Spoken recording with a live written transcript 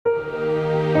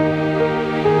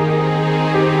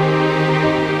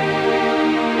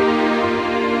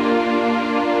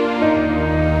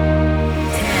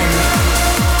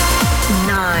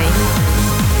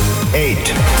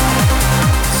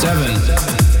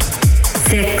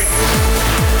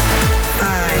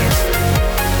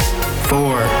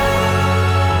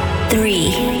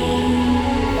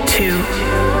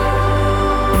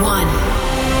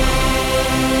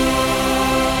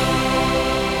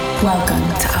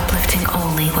uplifting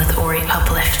only with Ori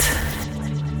Uplift.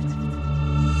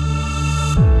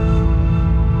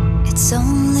 It's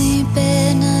only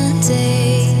been a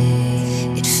day,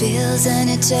 it feels an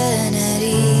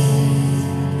eternity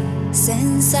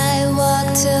since I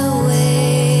walked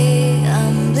away.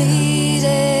 I'm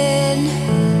bleeding,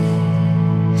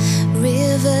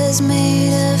 rivers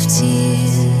made of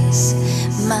tears,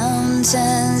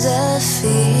 mountains of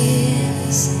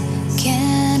fears,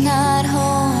 cannot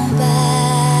hold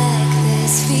back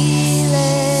this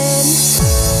feeling.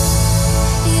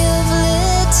 You've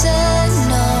lit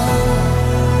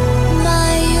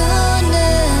my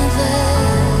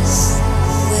universe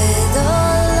with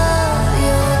all of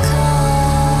your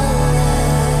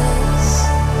colors.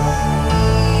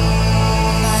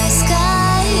 My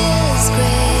sky is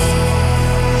gray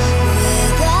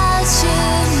without you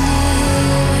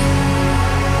near.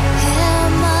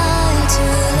 Am I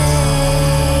too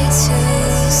late to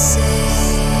say?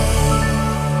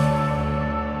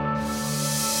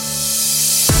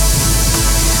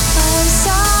 I'm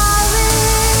sorry.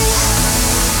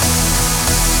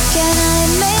 Can I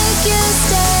make you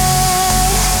stay?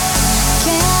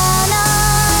 Can I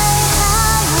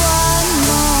have one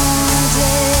more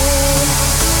day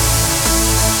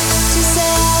to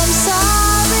say I'm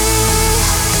sorry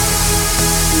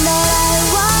that I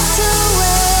walked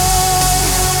away?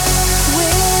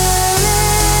 Will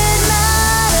it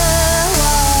matter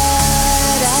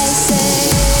what I say? I'm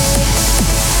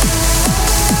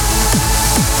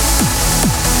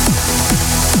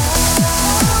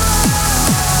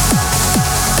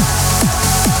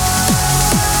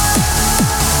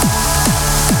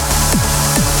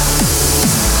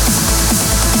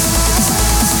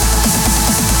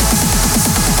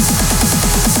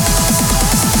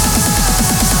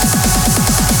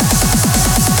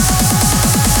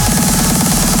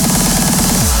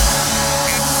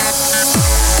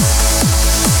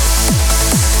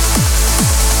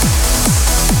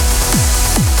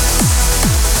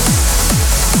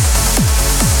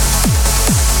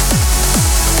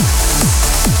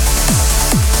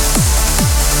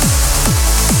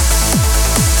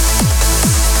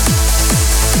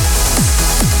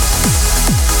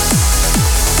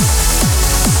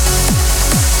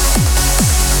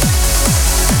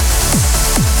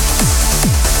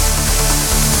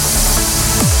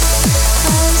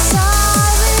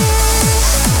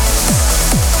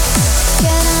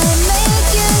Can I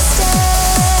make you stay? Can I have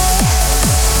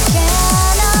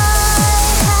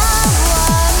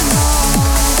one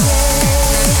more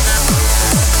day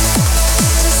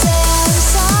to say I'm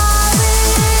sorry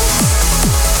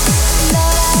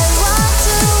that I walked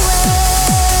away?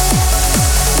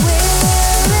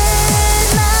 Will it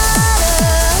matter what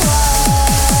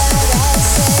I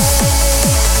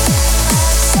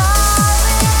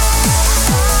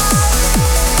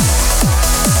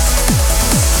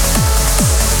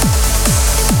say?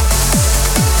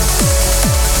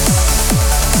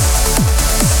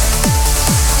 I'm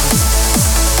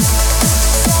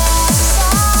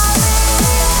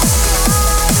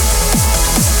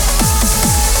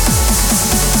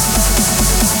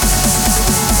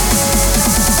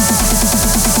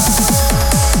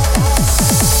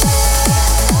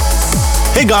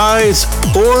Hey guys,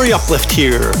 Ori Uplift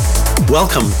here.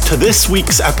 Welcome to this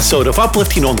week's episode of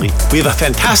Uplifting Only. We have a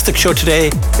fantastic show today.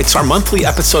 It's our monthly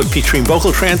episode featuring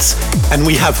vocal trance, and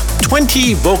we have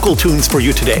 20 vocal tunes for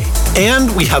you today.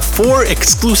 And we have 4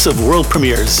 exclusive world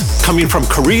premieres coming from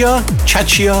Korea,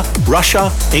 Czechia,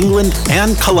 Russia, England,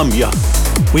 and Colombia.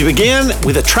 We began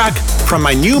with a track from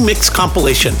my new mix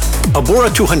compilation,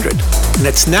 Abora 200, and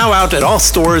it's now out at all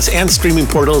stores and streaming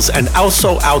portals and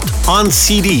also out on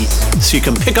CD, so you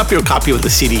can pick up your copy of the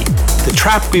CD. The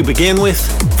track we began with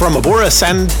from Abora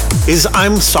Ascend is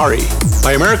I'm Sorry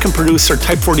by American producer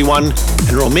Type 41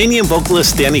 and Romanian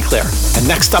vocalist Danny Clare. And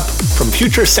next up, from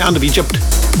Future Sound of Egypt,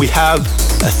 we have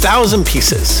 1,000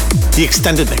 Pieces, the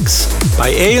extended mix by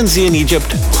A&Z in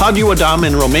Egypt, Claudio Adam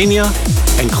in Romania,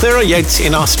 and Clara Yates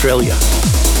in Australia.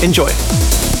 Enjoy.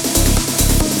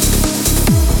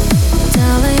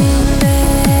 Darling,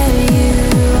 there you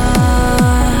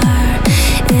are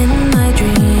in my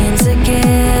dreams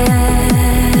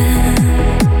again,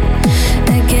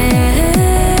 again.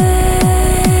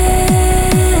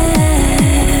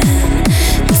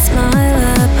 The smile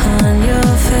upon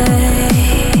your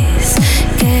face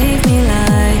gave me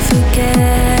life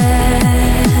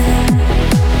again,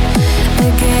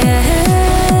 again.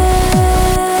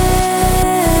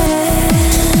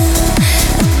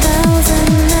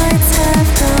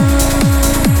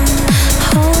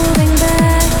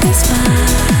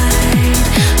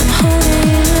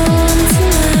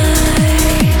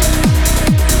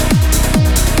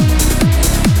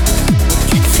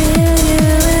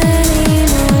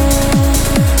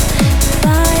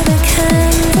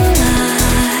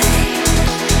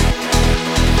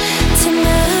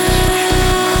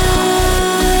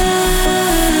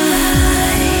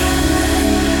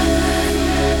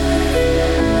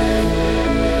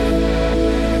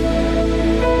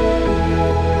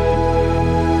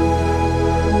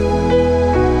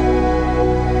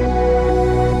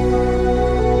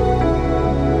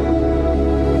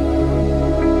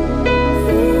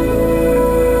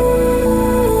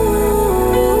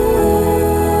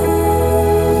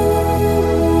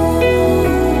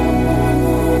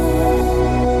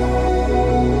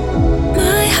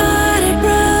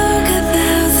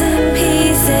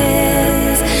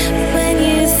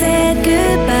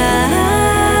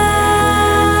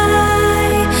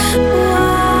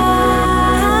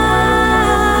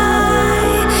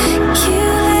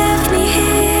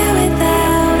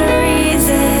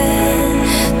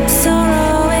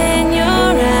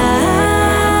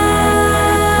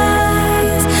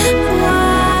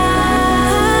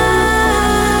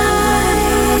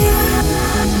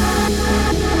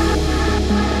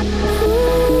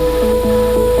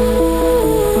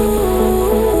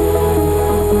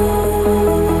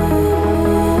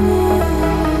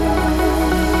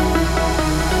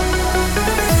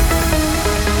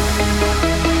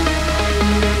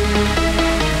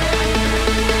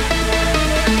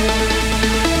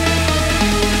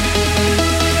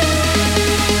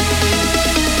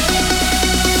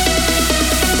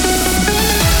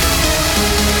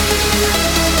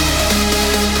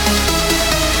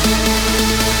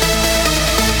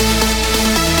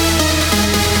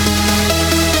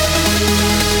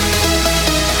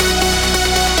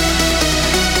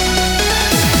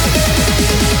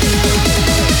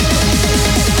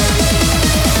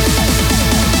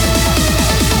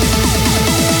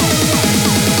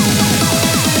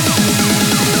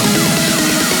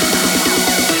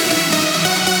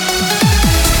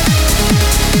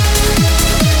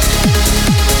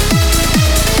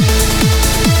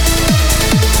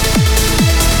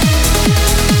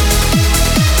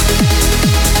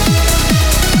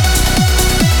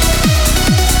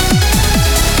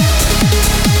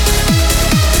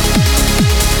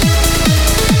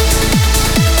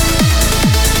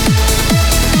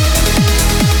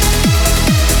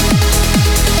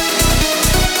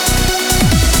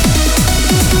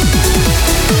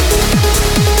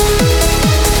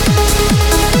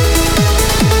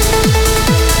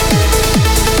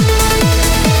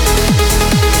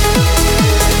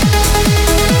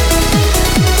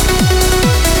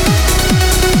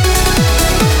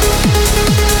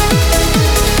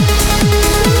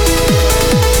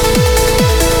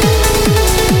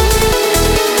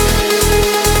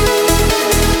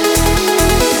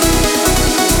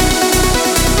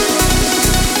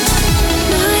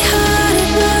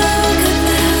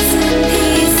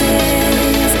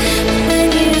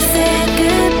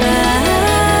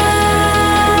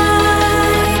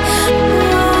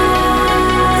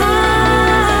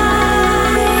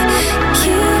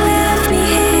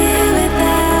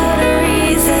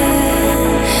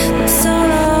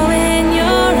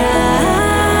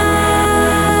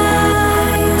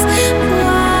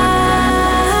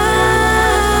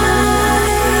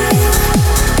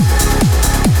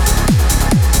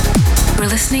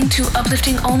 to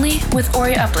Uplifting Only with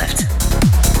Ori Uplift.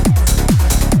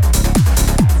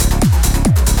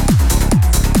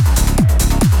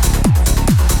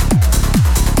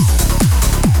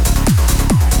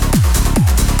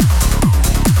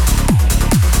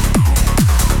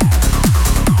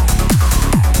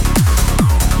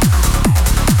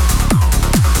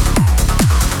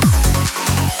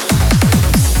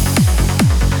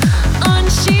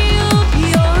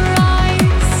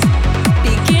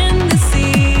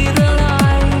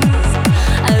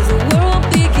 As the world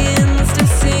begins to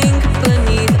sink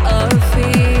beneath our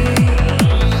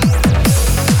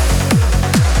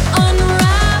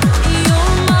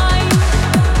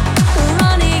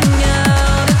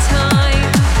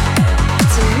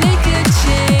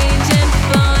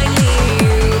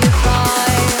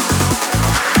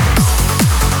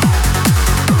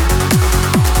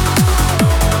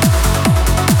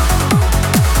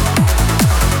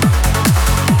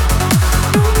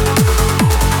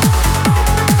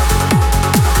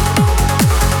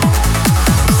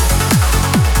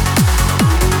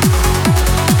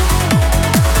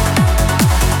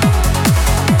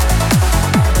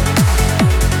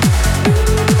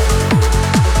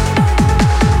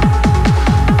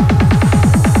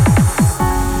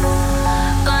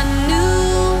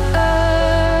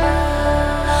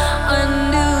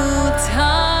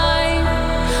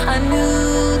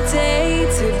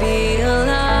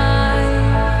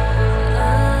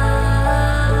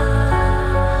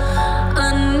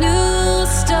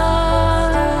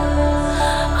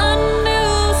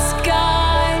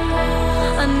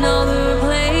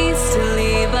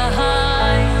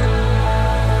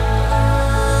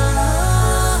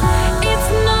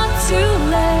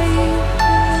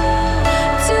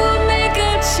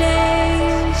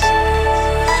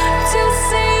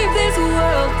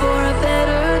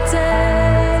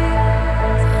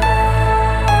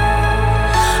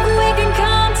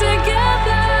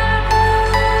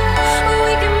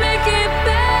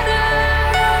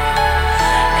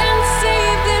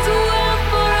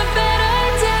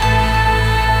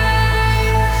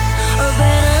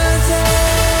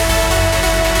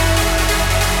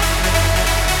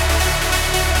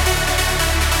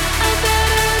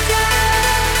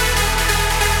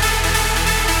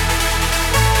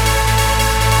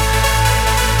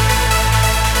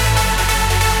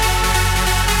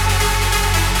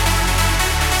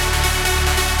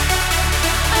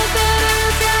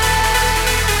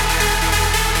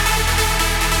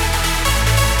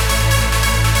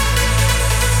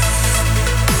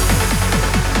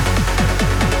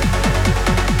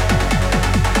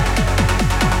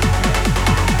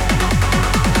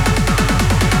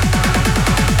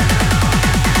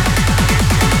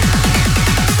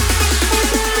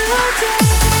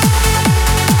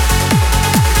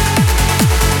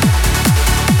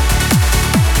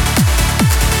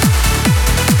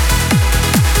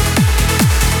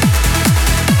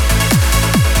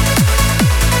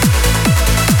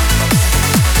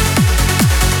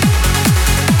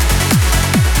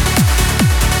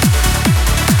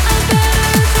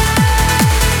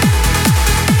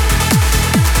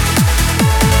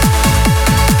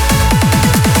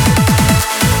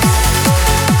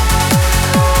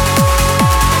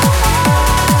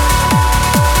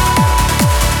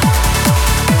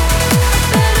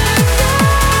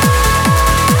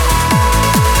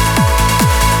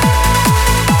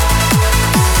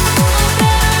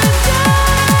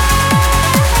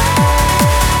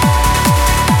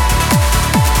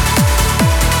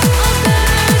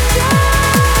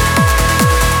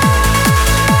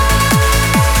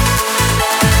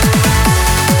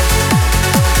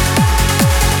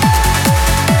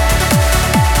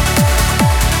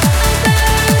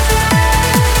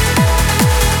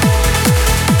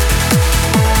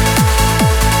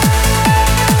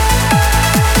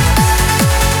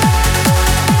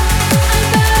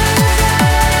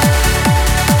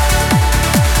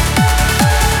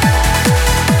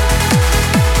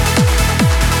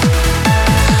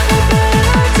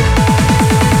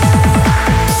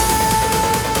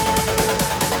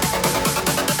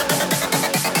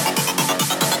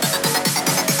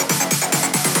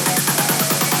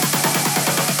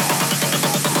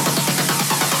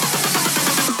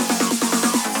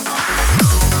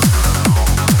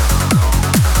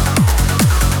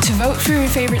For your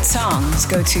favorite songs,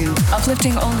 go to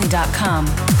upliftingonly.com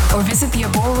or visit the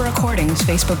Abora Recordings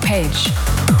Facebook page.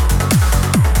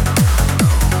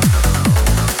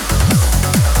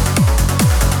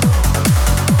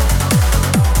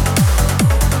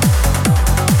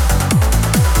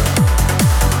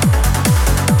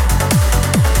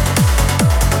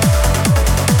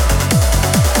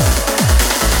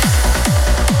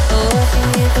 Oh, I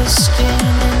think it goes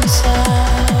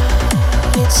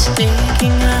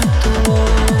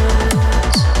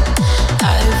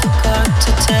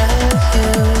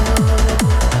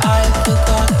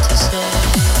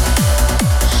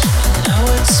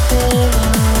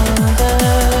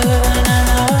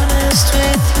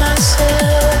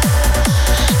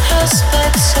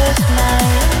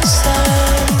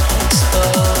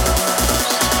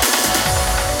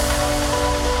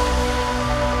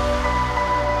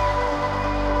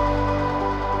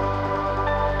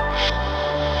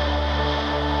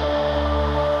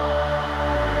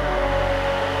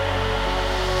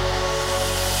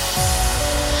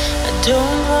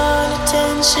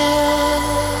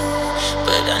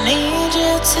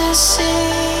to see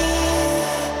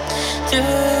through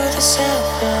the surface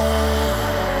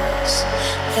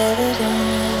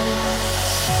evidence.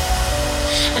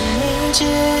 I need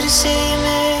you to see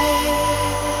me,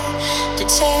 to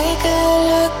take a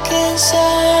look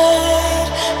inside.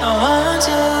 I want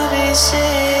to be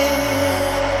seen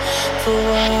for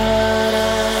what I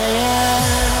am.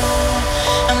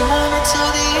 I'm running to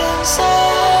the inside,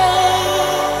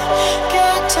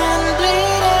 get and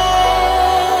bleeding,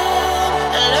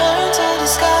 and learn to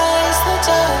disguise the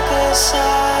darkest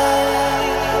side.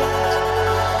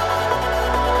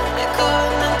 The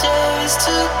golden days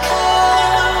to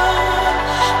come,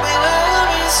 we will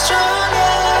be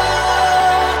stronger.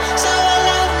 So I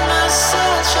let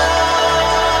myself show.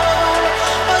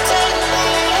 Oh, take me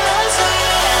as I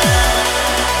am.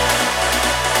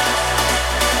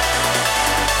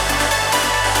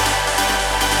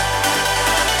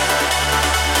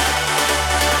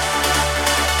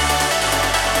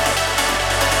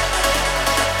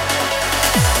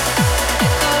 The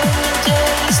golden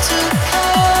days to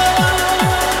come,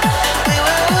 we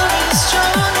will be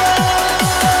stronger.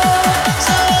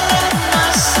 So I let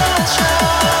myself show.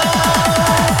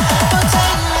 Oh,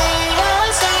 take me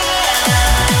as I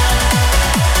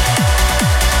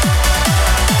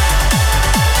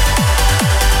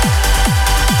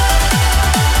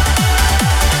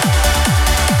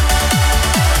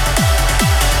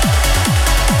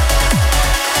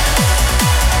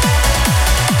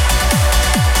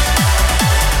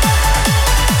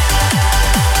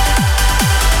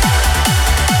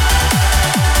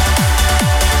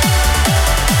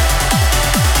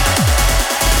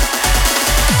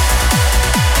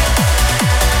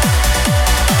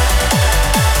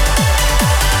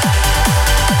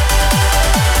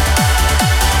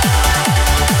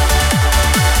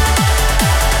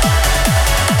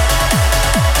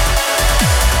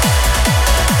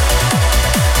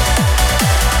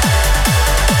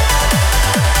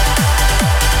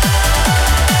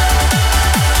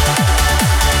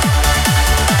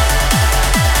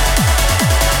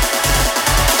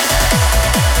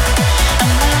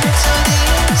I'm running to the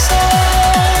inside,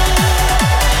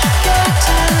 get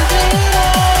and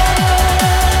bleeding,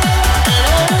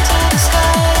 learn to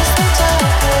disguise the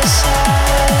darkest side.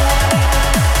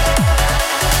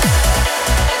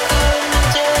 The golden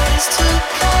days to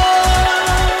come,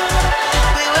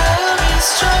 we will be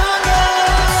stronger.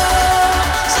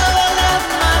 So I let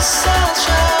myself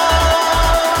show.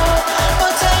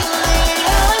 Oh, take me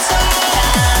as I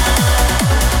am.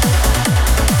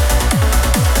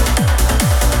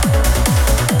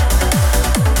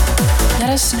 Let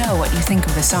us know what you think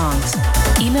of the songs.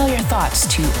 Email your thoughts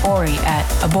to Ori at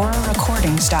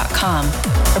aborarecordings.com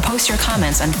or post your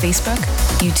comments on Facebook,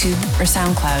 YouTube, or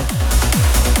SoundCloud.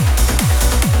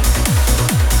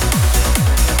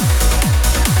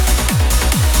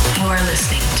 You are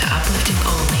listening to Uplifting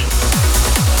Only.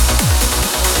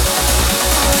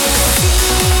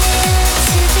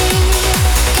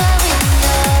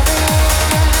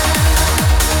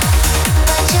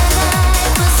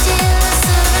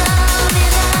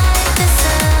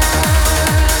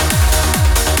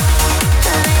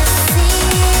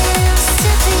 Seems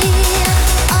to be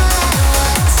all I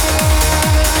wanted.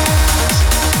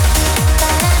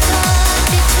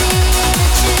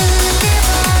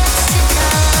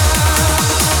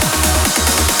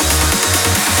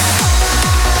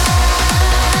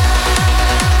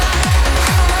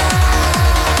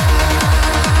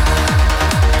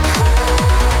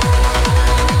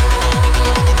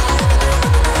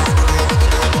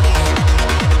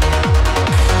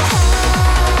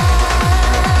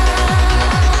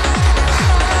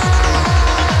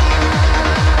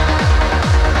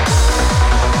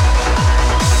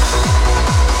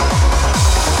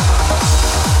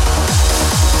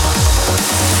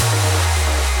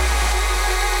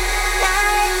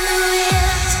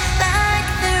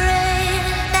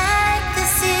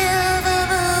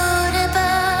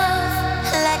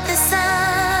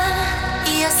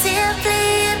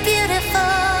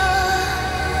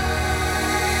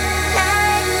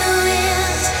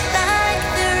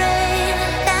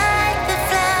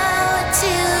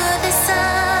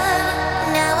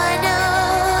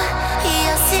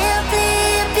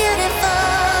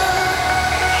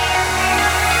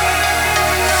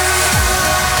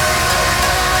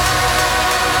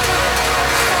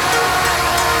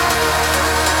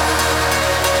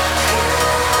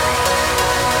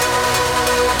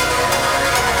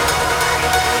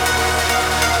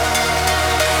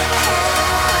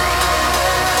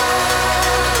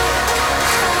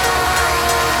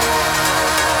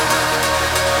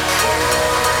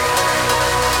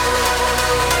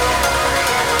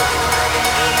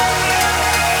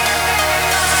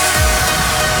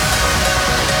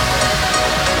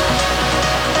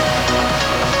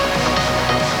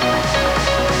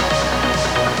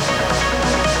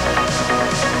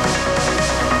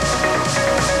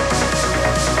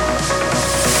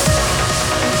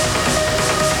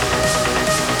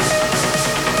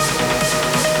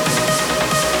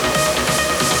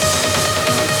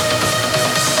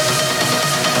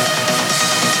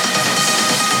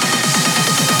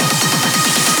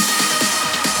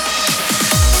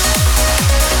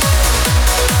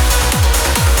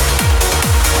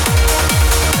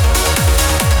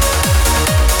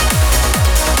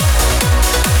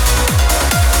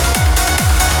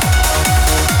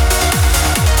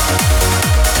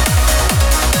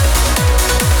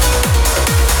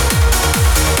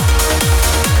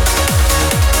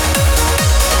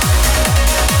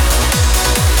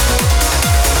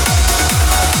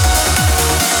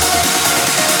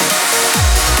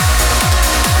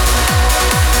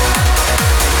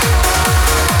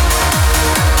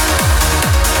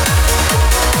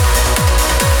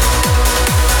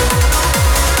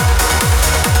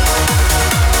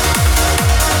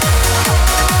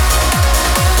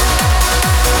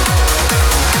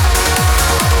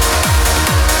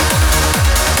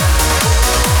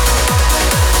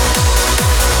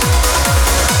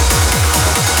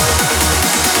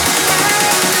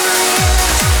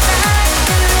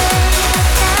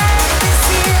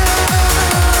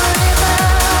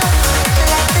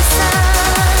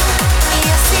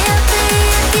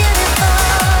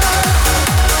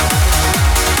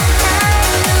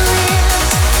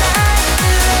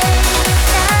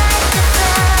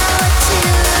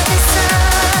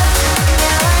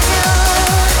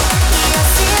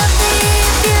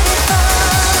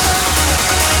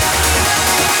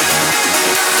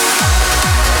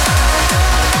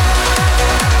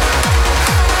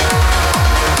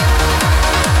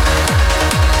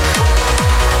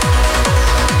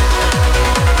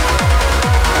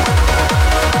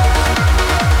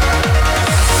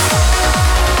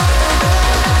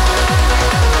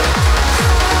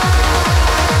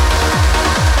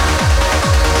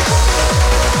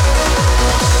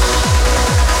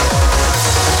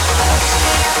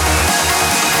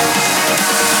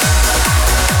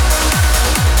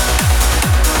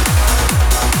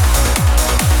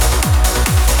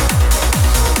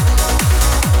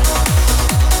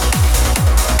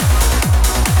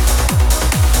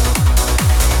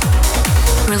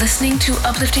 to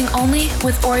Uplifting Only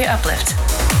with Ori Uplift.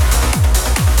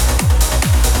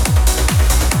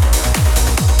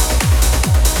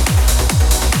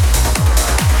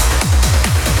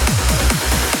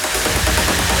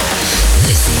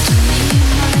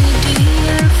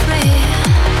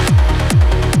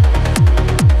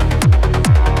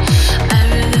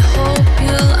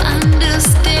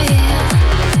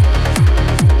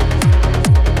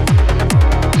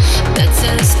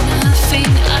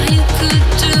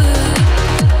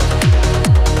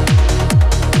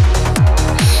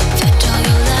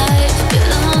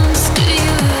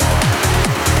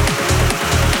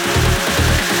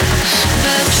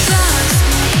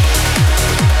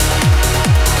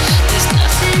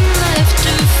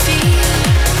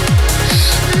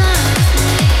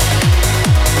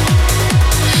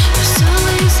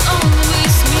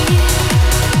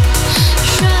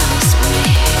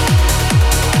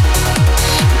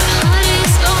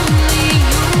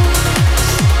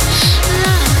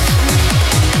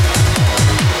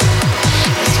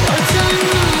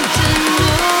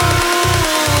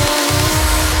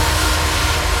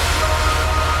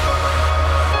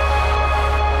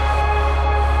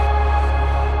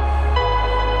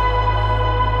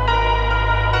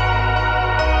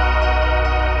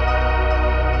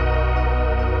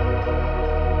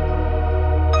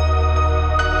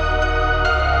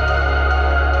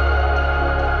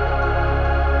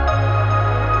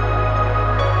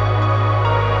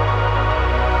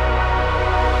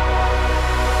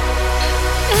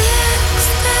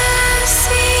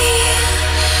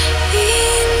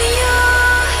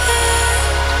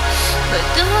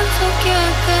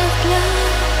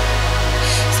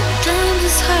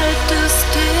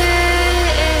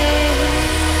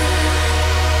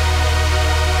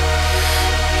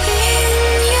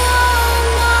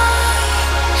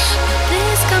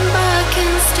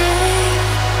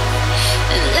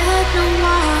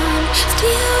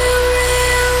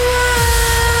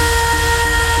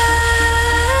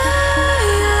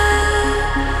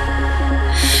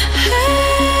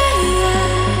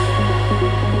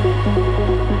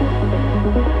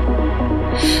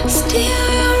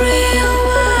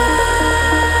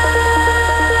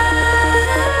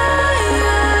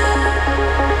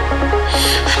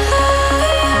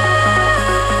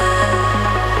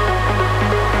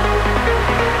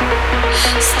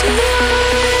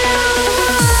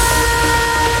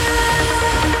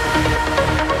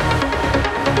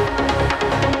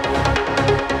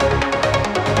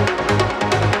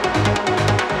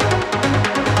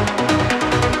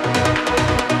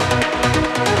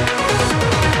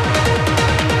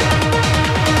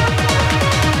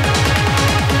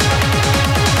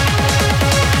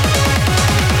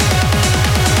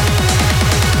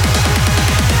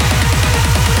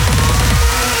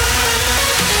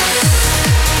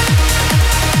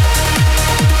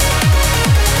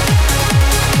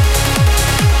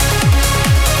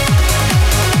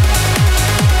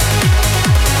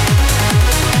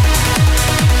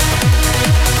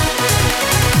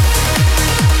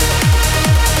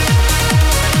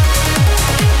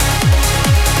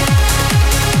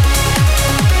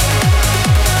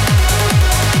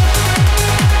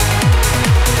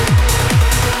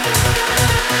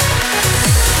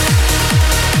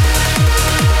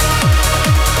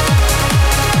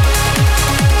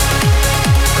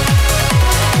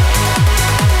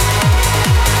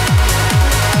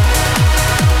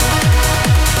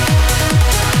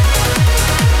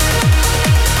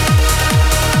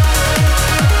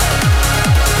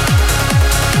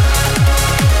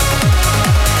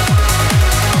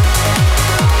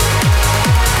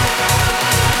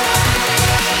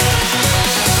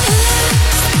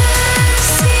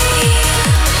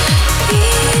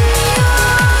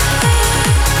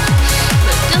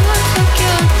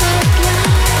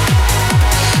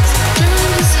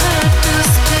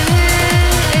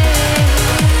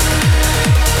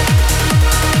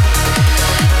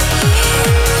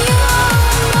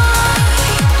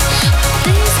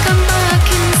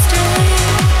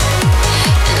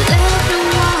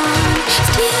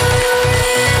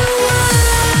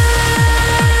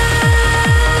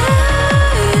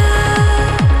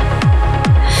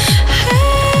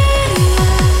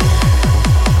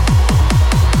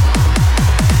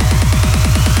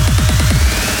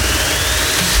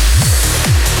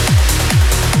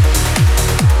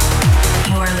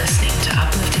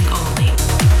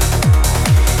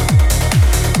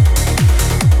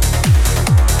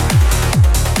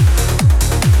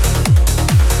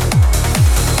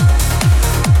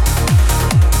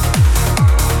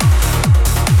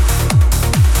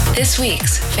 This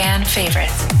week's fan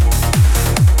favorites.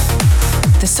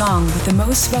 the song with the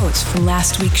most votes from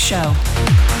last week's show.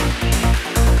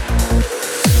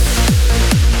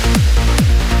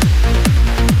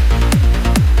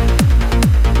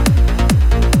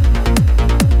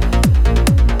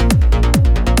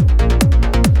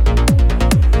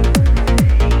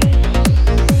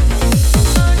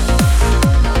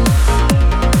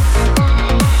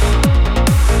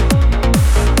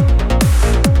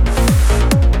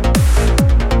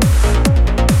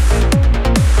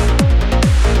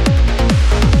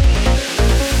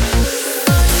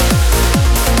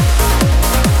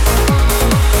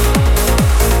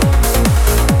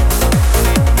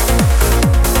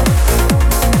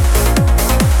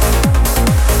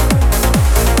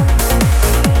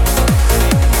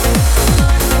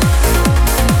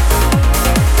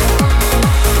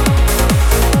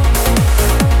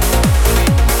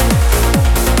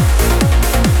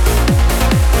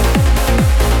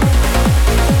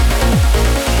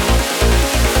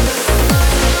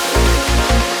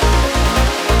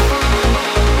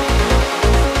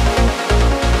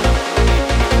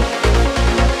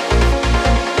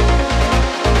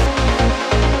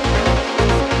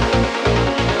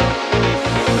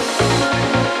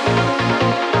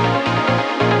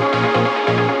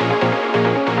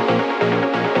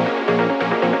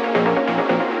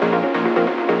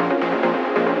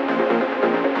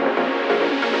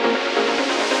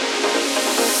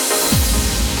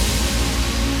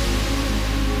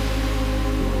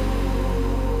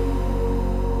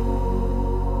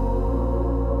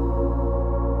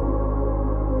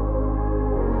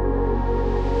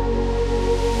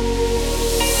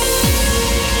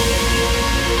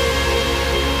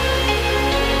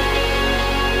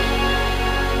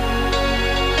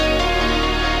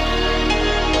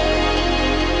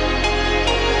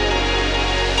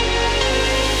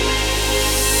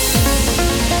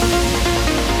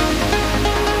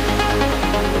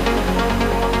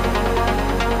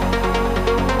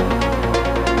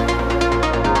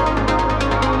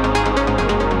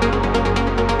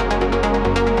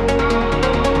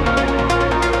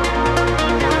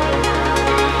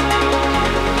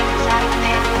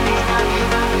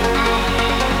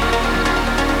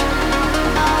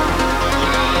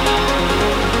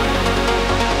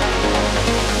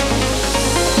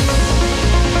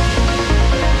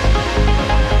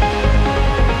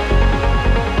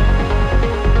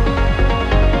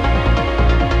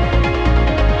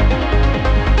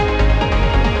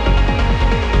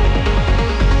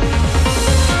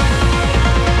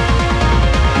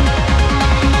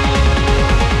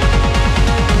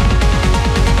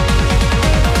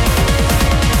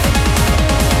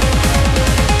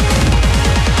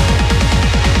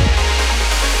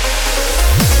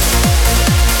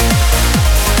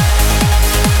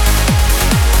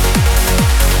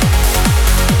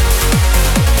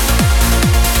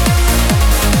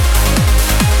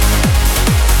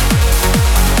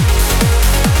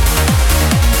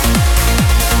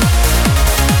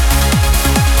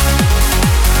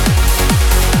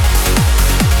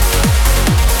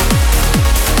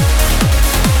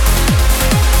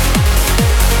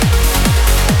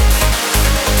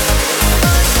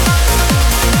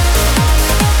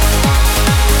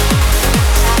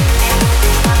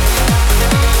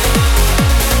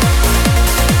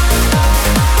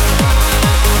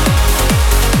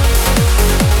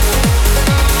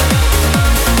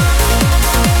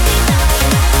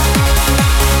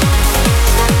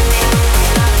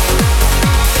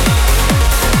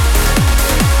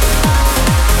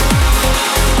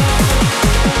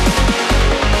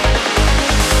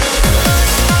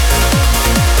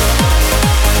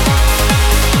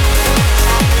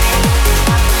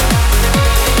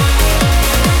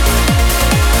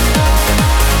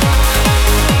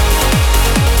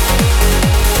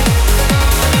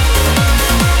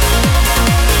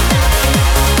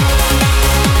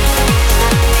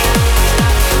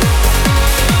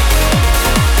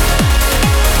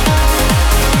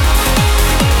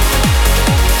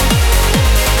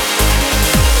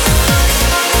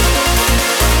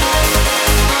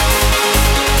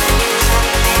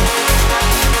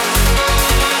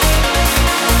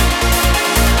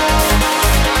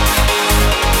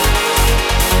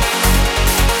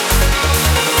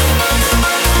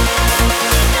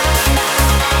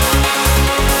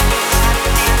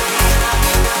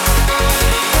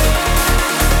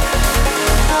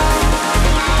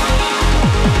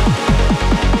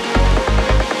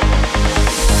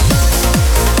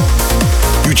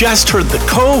 just heard the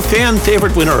co-fan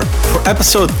favorite winner for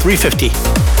episode 350,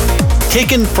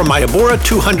 taken from my Abora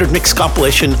 200 mix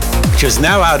compilation, which is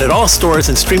now out at all stores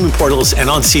and streaming portals and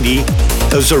on CD.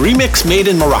 It was a remix made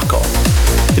in Morocco.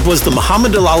 It was the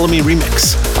Muhammad Al-Alami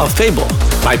remix of Fable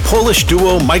by Polish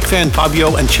duo Mike Van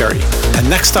Fabio and Cherry. And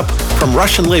next up, from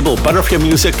Russian label Butterfly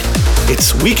Music,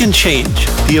 it's We Can Change,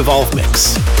 the Evolve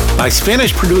mix by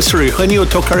Spanish producer Eugenio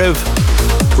Tokarev,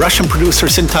 Russian producer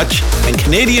Sintouch, and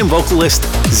Canadian vocalist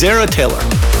Zara Taylor.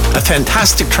 A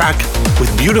fantastic track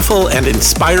with beautiful and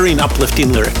inspiring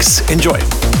uplifting lyrics. Enjoy.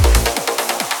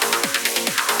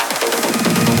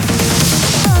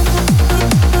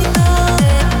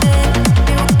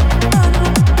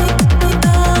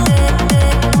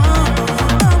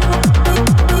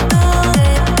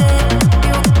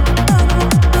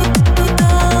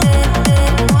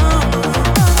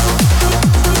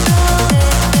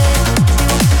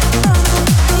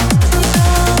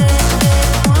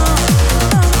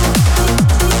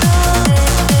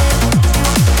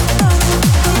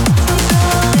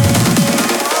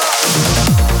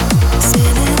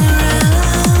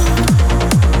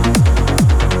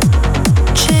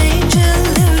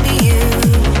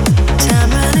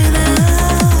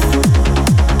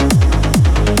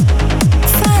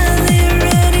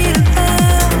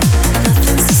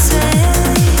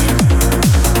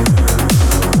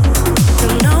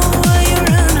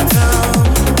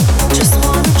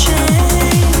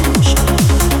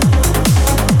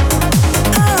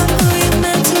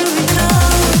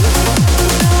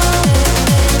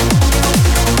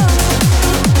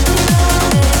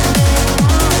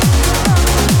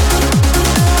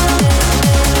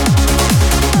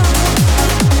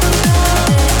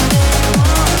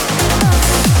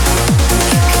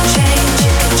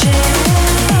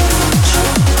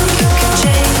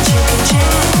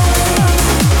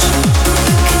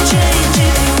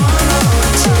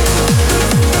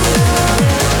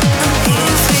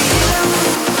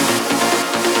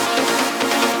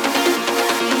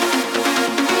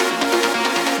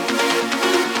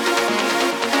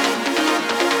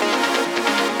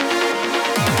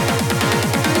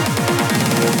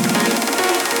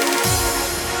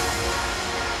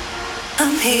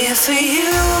 Here for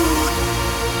you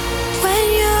when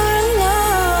you're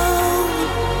alone,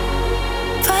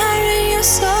 fire in your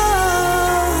soul.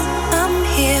 I'm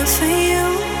here for you.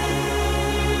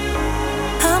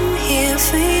 I'm here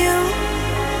for you.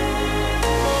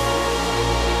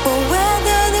 We'll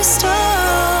weather the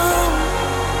storm.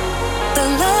 The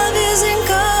love isn't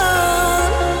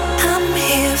gone. I'm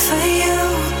here for you.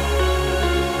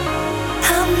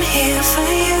 I'm here for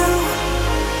you.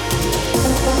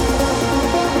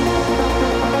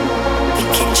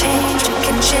 Change, we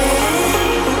can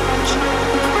change.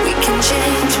 We can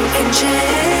change, we can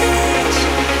change.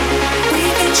 We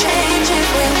can change if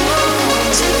we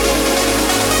want to.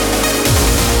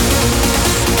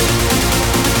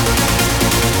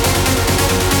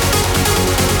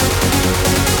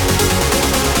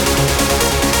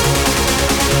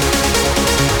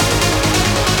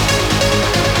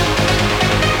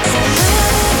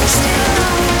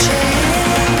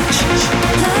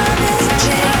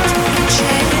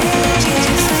 Change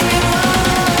if we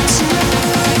want to.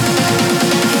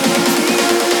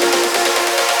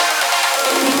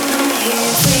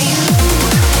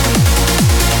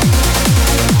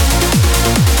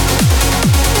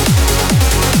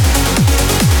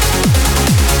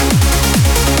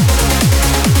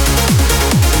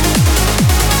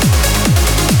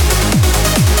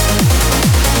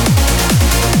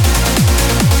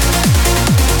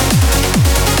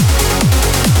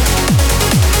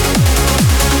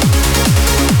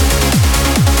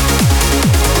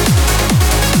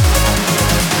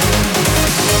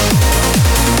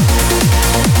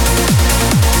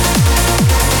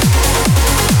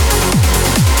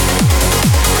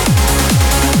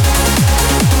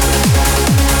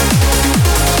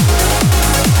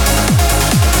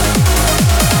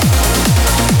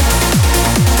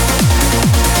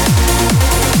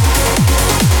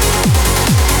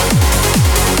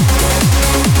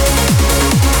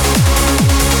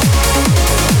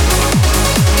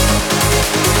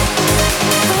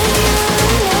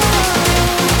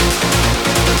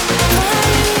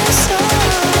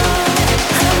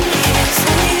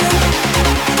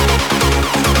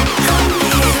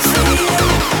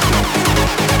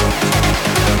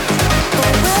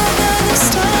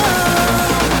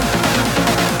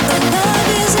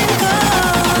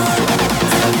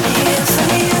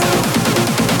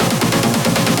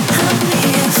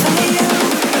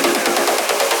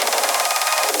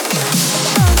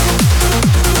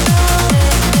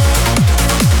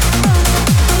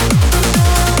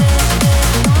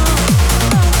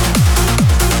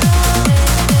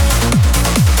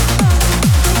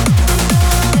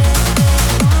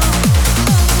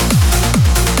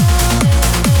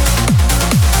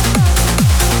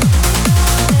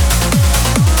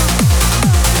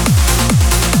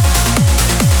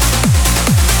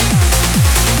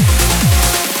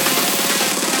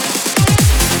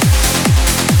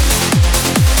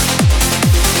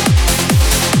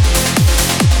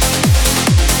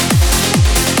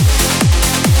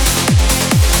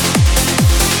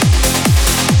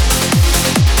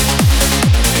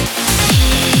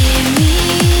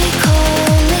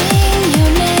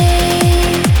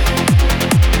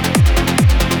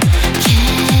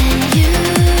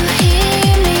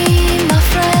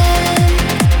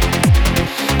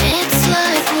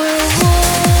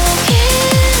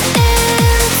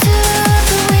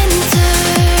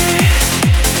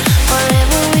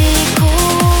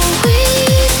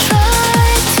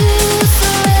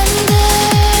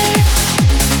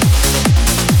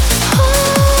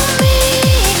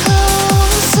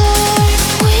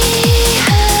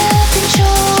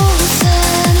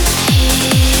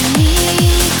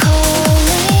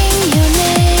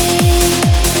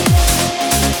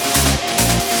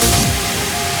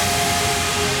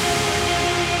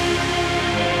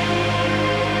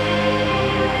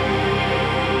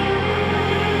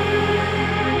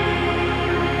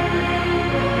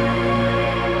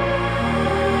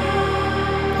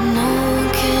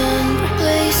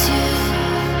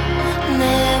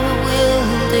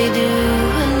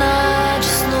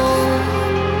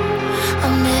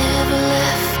 I'm never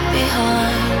left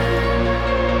behind.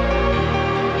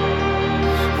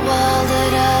 While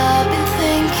that I've been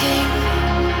thinking,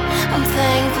 I'm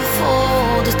thankful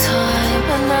for the time,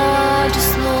 and I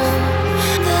just know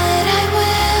that I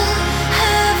will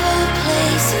have a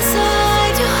place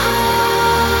inside your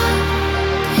heart.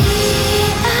 Be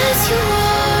as you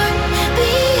are,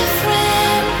 be a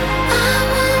friend. I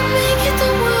won't make it,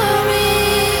 don't worry.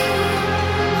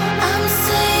 I'm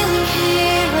sailing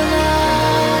here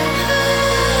alive.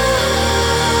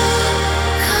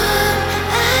 Come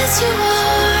as you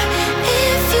are,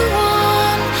 if you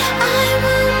want. I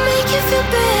will make you feel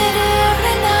better,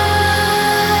 and I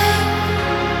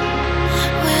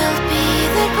will be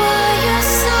there by your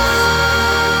side.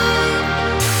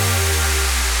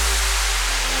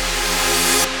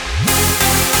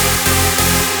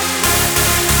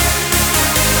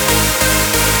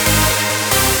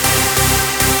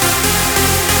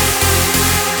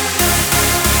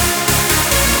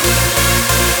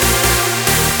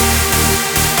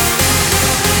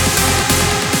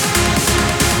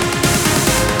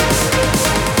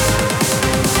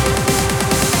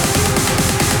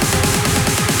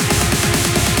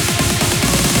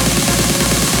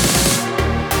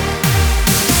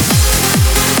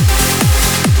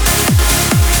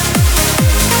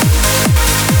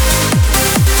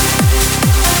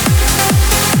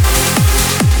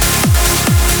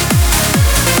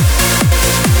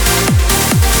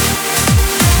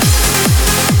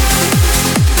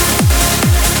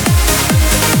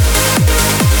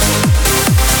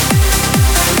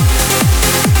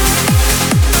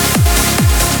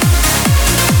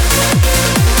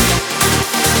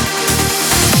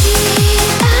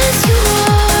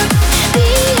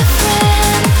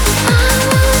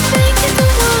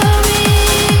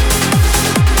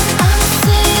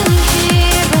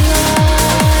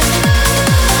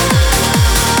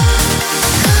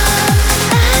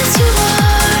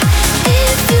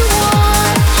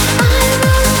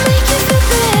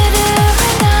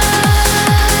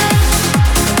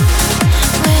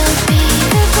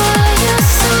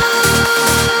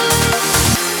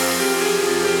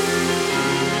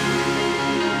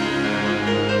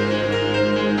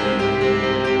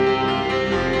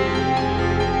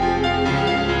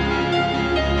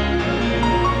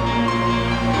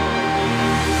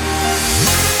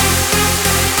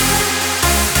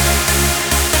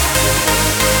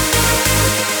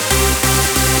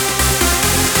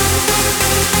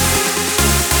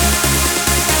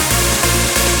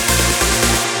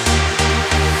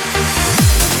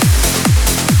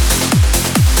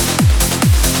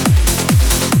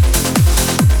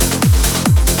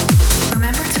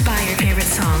 Remember to buy your favorite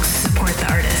songs to support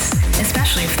the artist,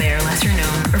 especially if they are lesser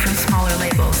known or from smaller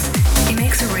labels. It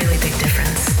makes a really big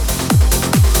difference.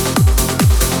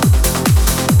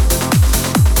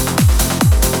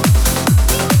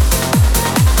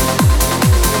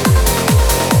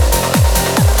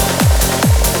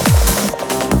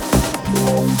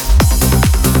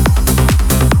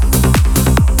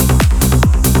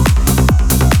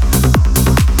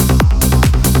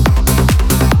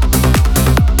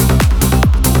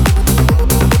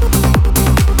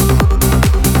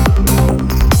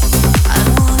 I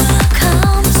wanna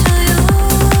come to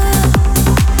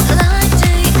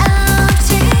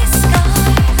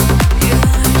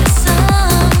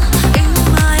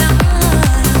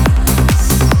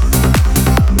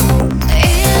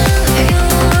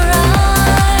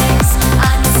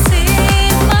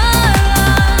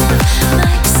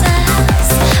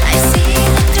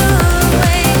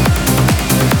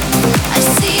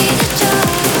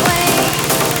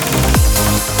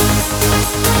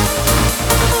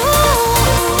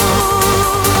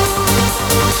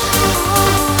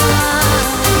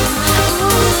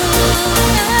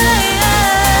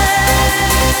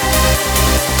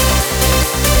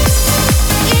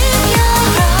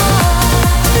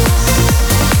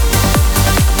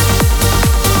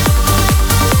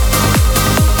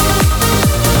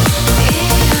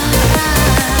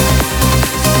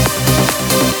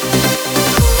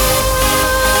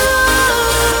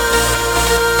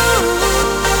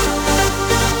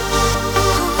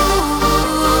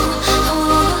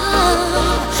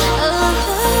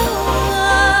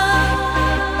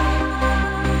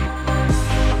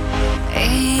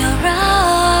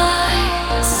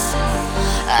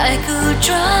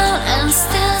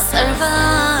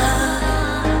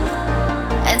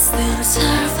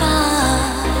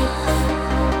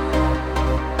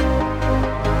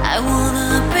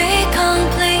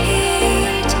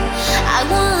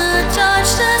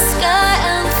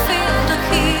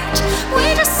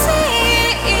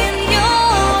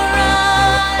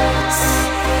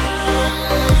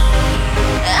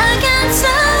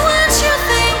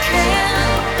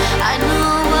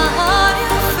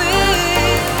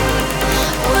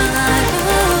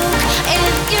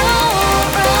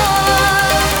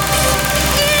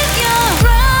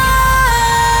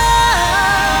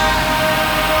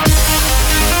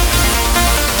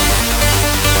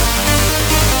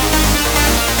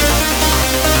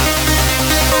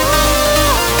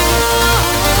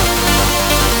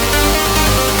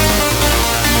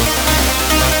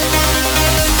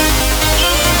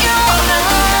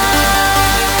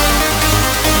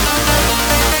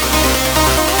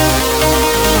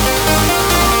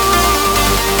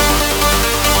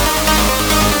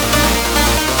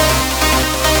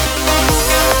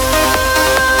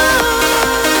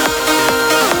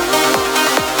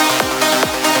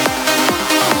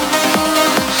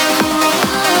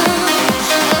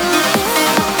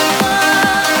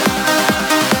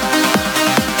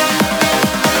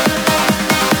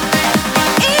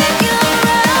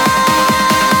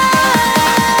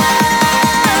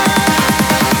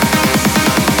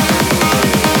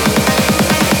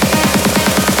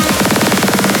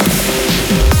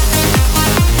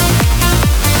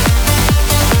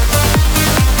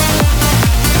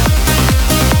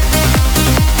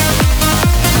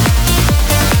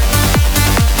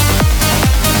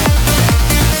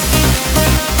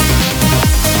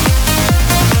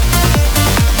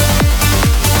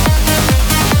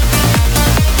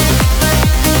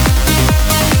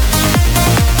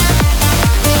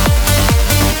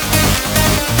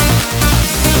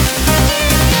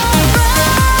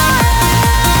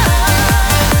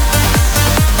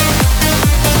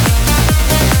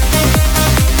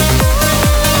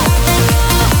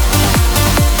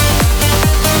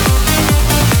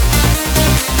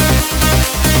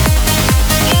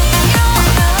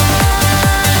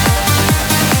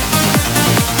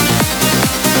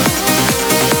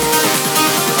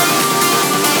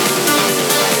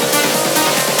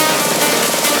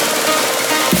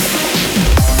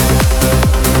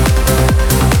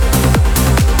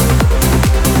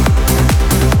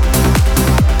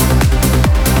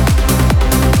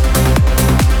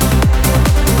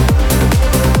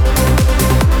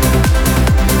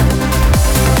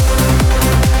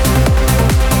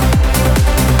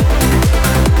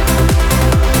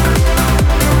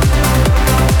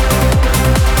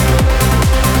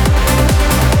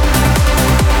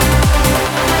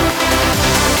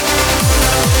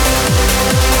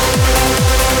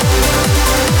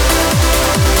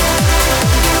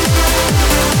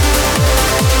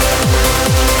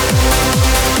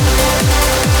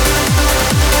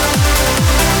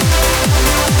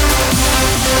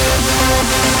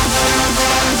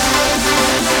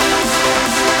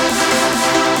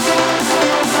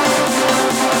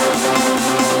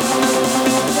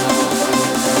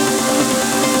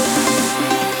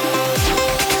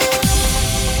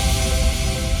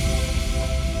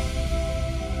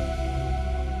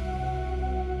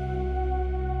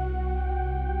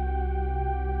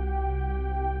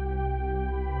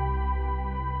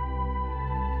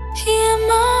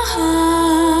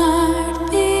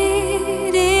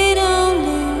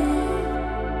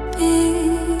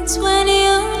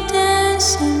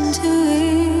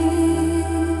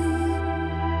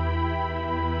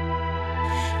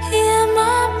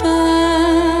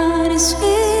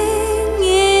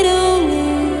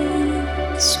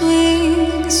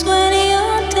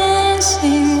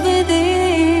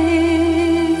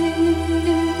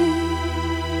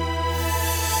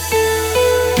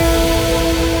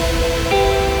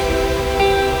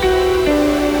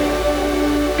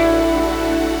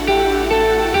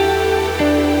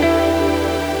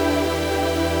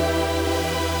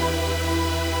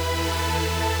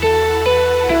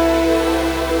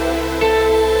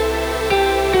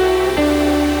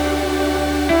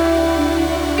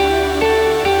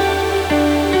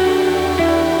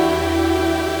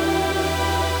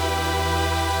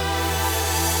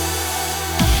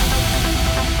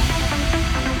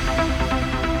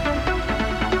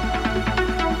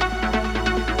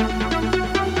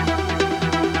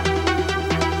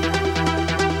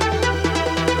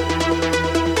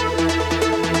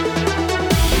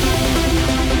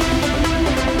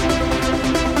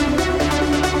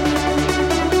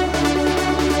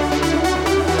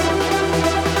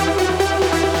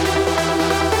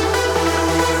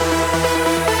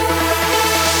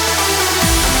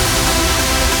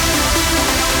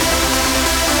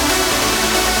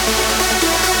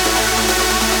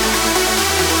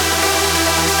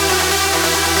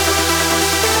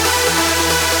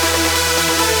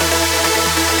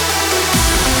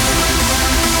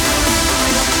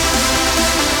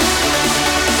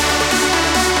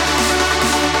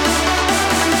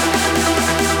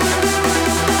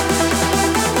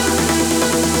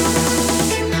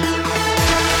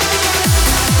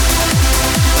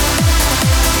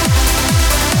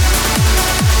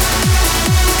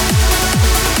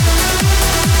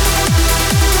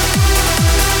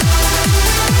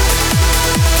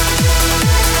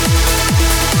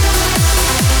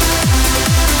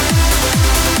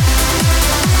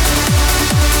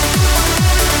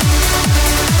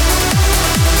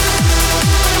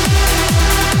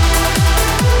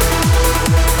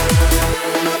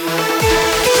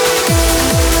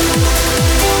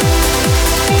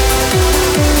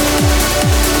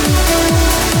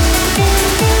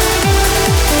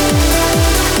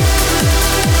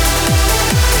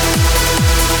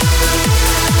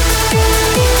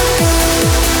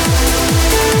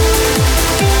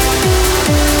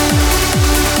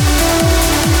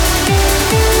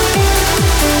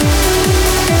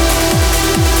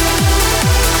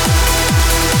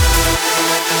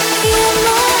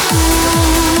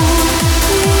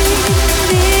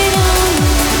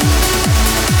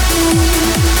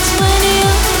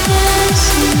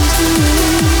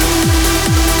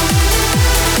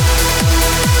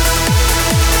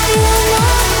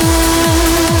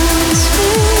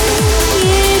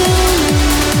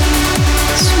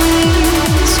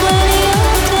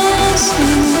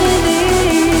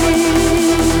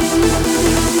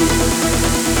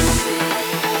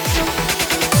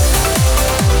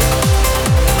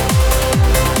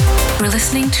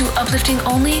Uplifting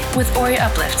Only with Ori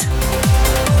Uplift.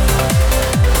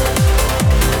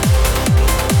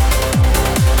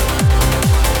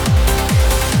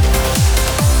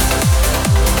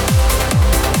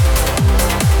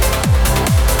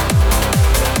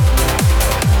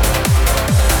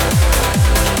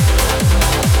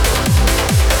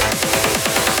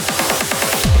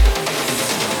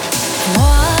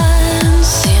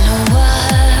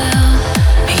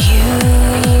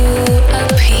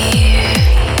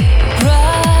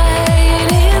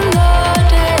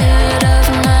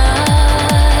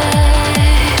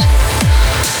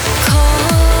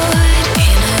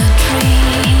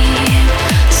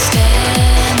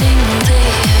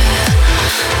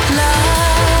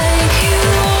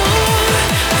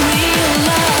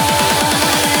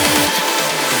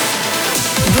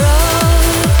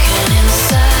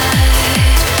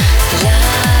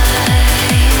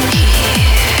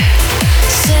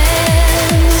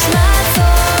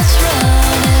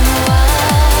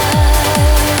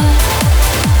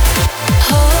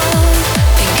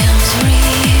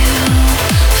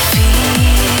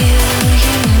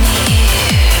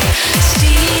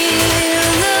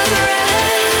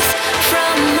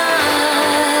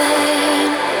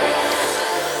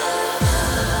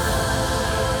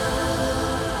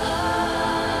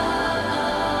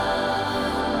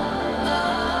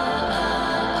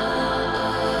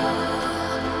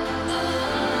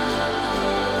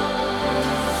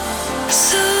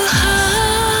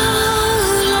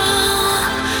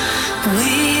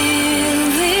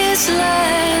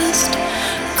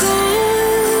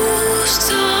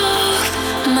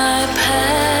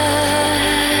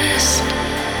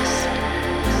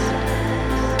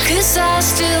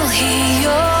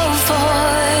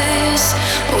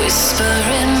 Whisper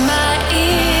in my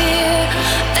ear,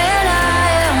 and I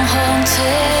am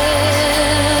haunted.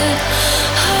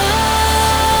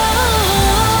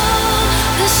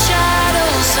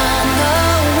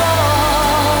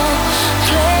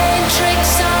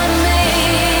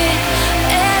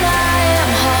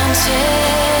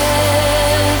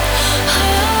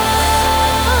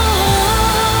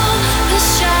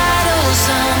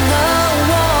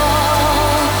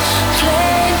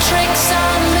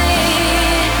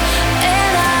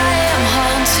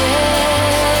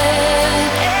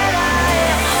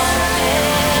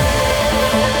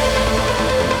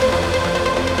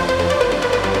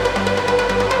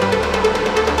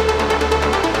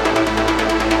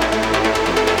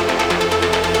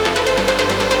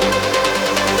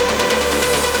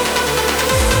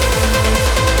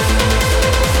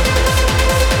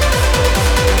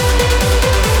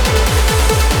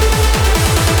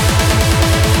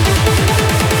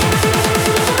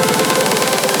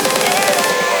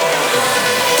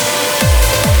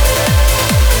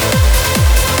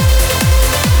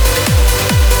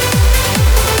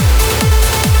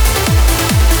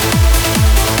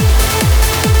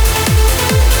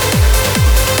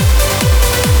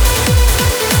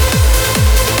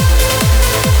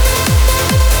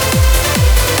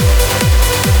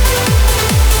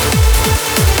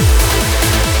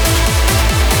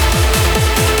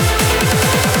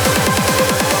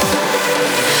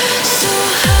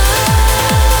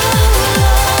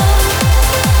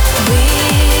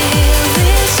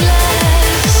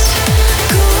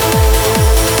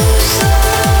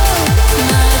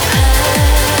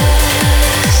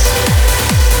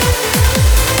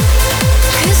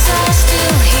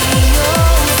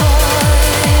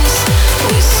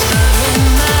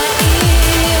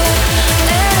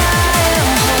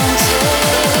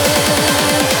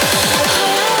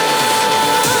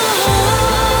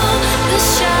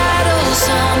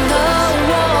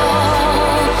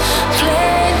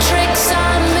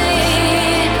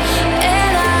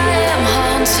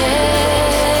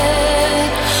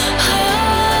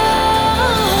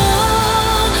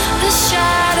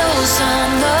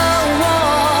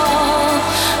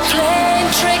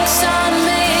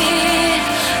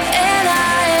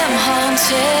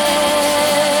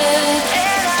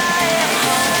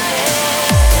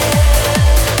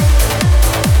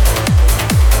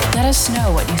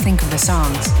 think of the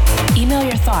songs. Email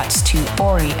your thoughts to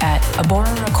Ori at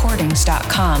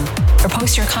aborarecordings.com or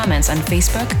post your comments on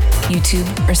Facebook, YouTube,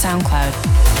 or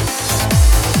SoundCloud.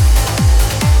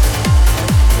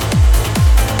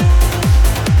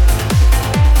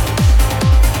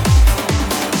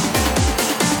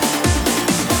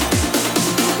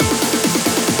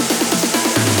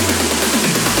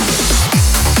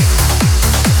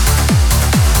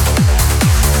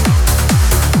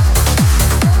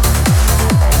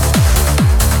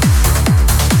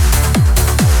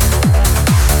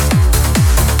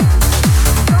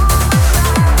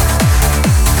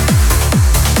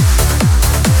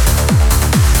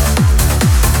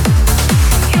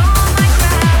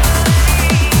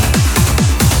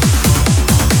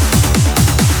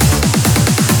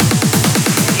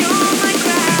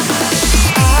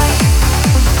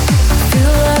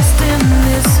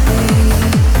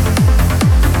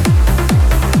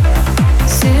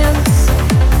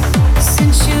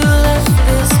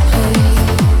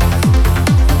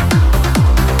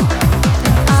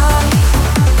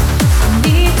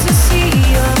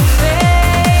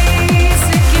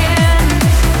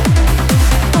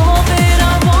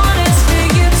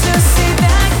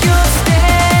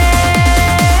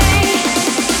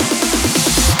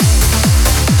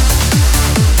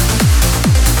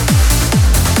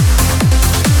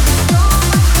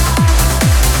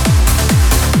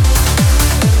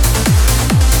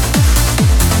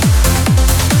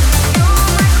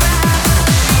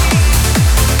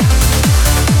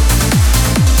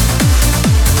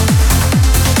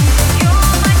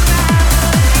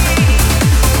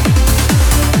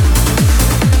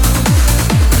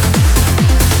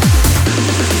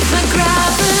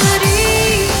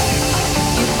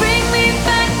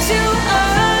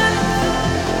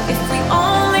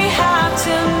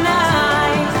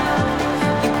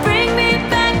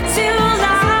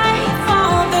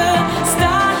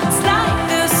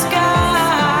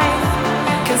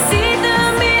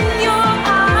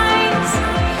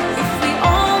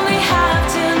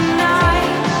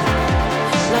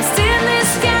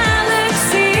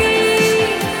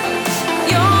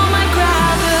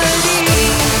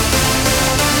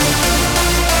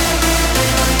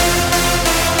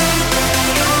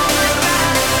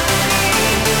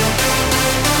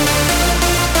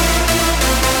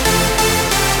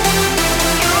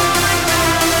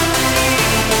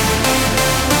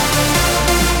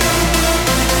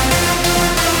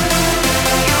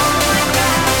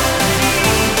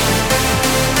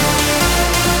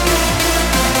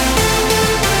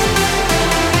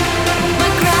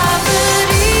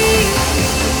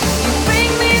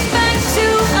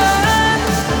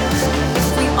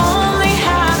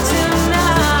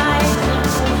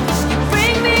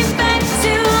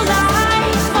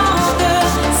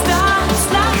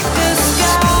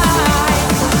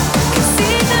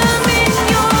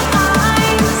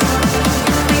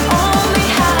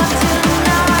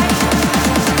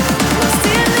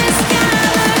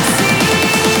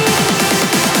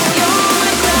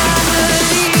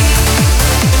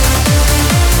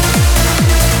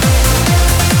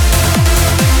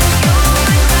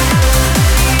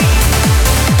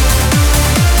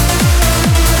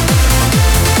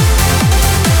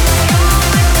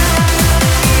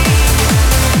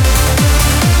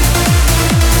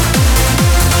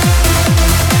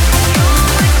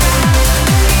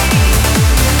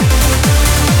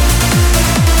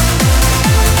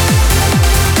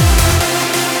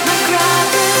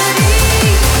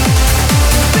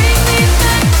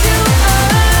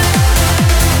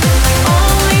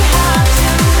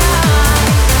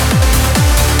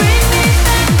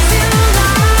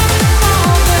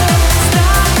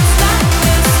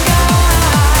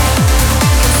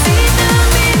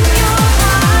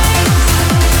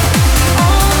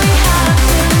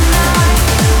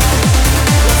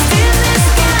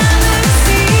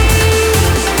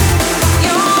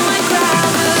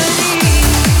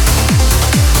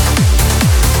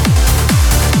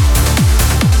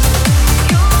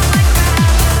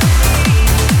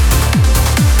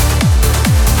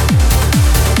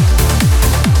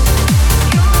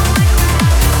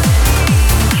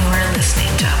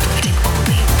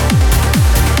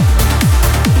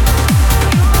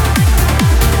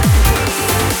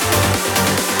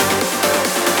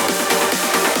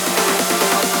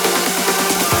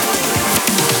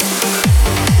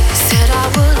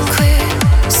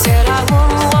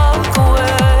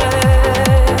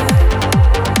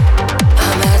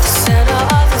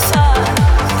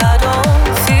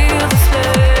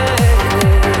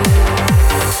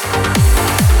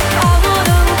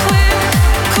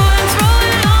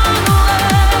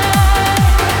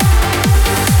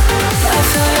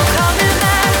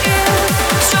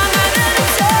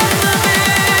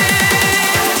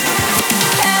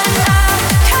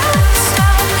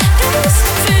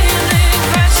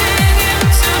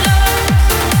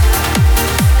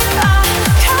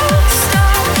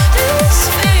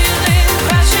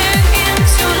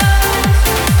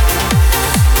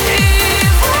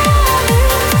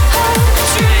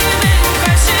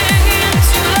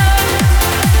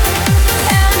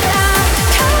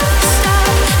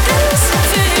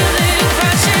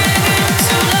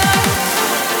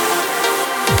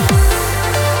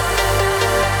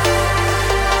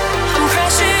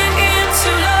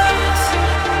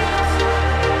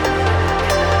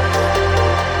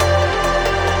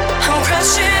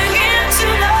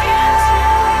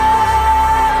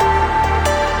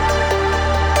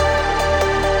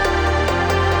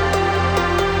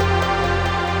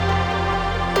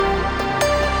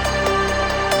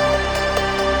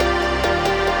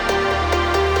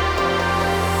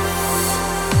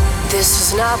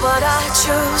 not what I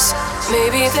choose.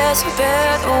 Maybe there's a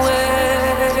better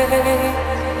way.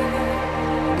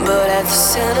 But at the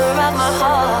center of my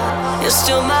heart, you're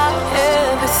still my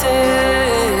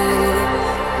everything.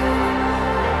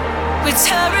 We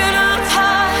tear it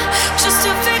apart just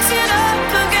to fix it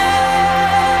up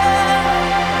again.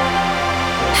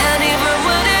 And even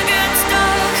when it gets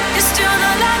dark, you're still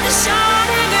the light that's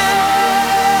shining in.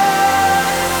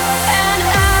 And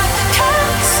I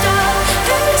can't stop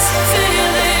this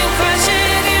feeling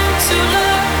crashing into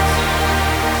love.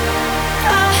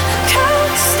 I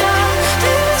can't stop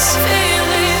this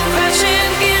feeling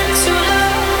crashing into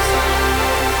love.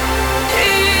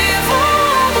 Even if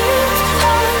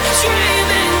I'm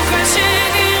dreaming,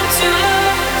 crashing into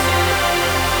love.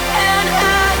 And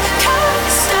I can't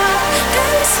stop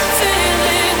this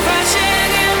feeling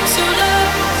crashing into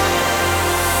love.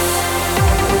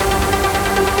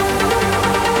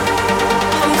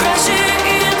 I'm crashing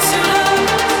into love.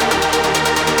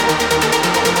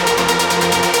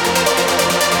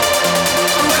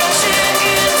 I'm crashing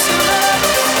into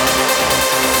love.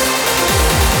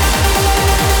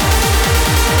 I'm crashing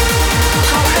into love.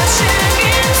 I'm crashing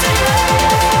into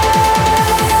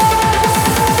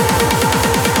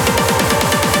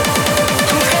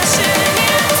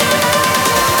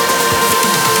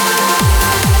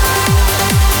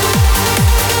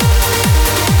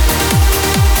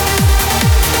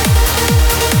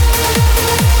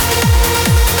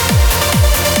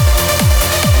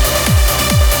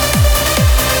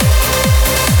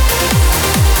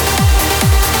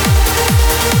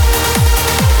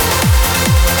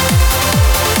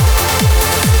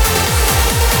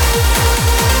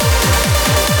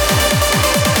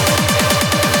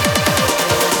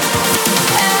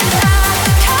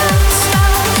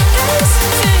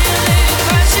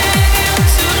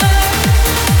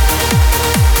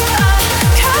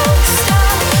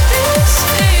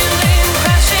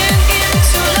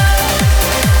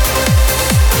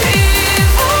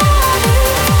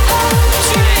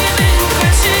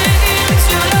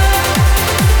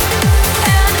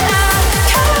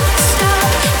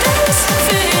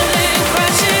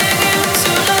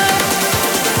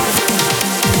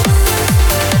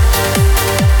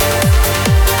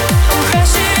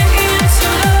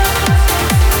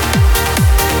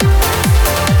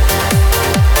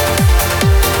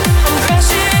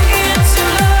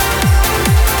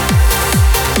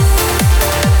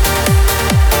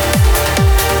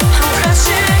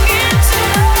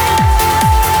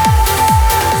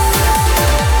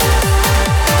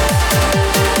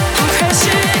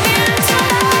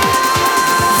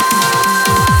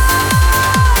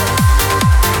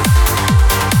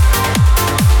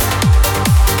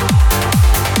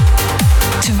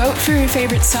To vote for your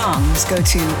favorite songs, go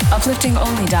to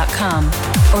upliftingonly.com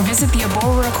or visit the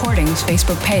Abora Recordings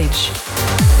Facebook page.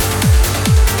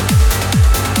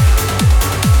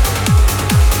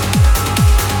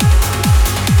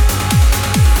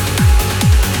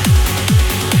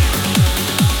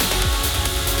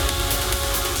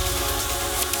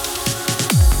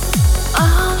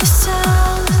 all the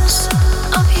sounds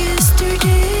of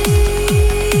yesterday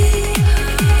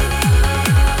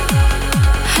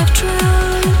have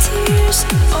drowned tears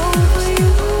over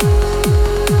you.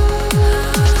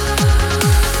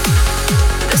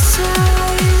 The sound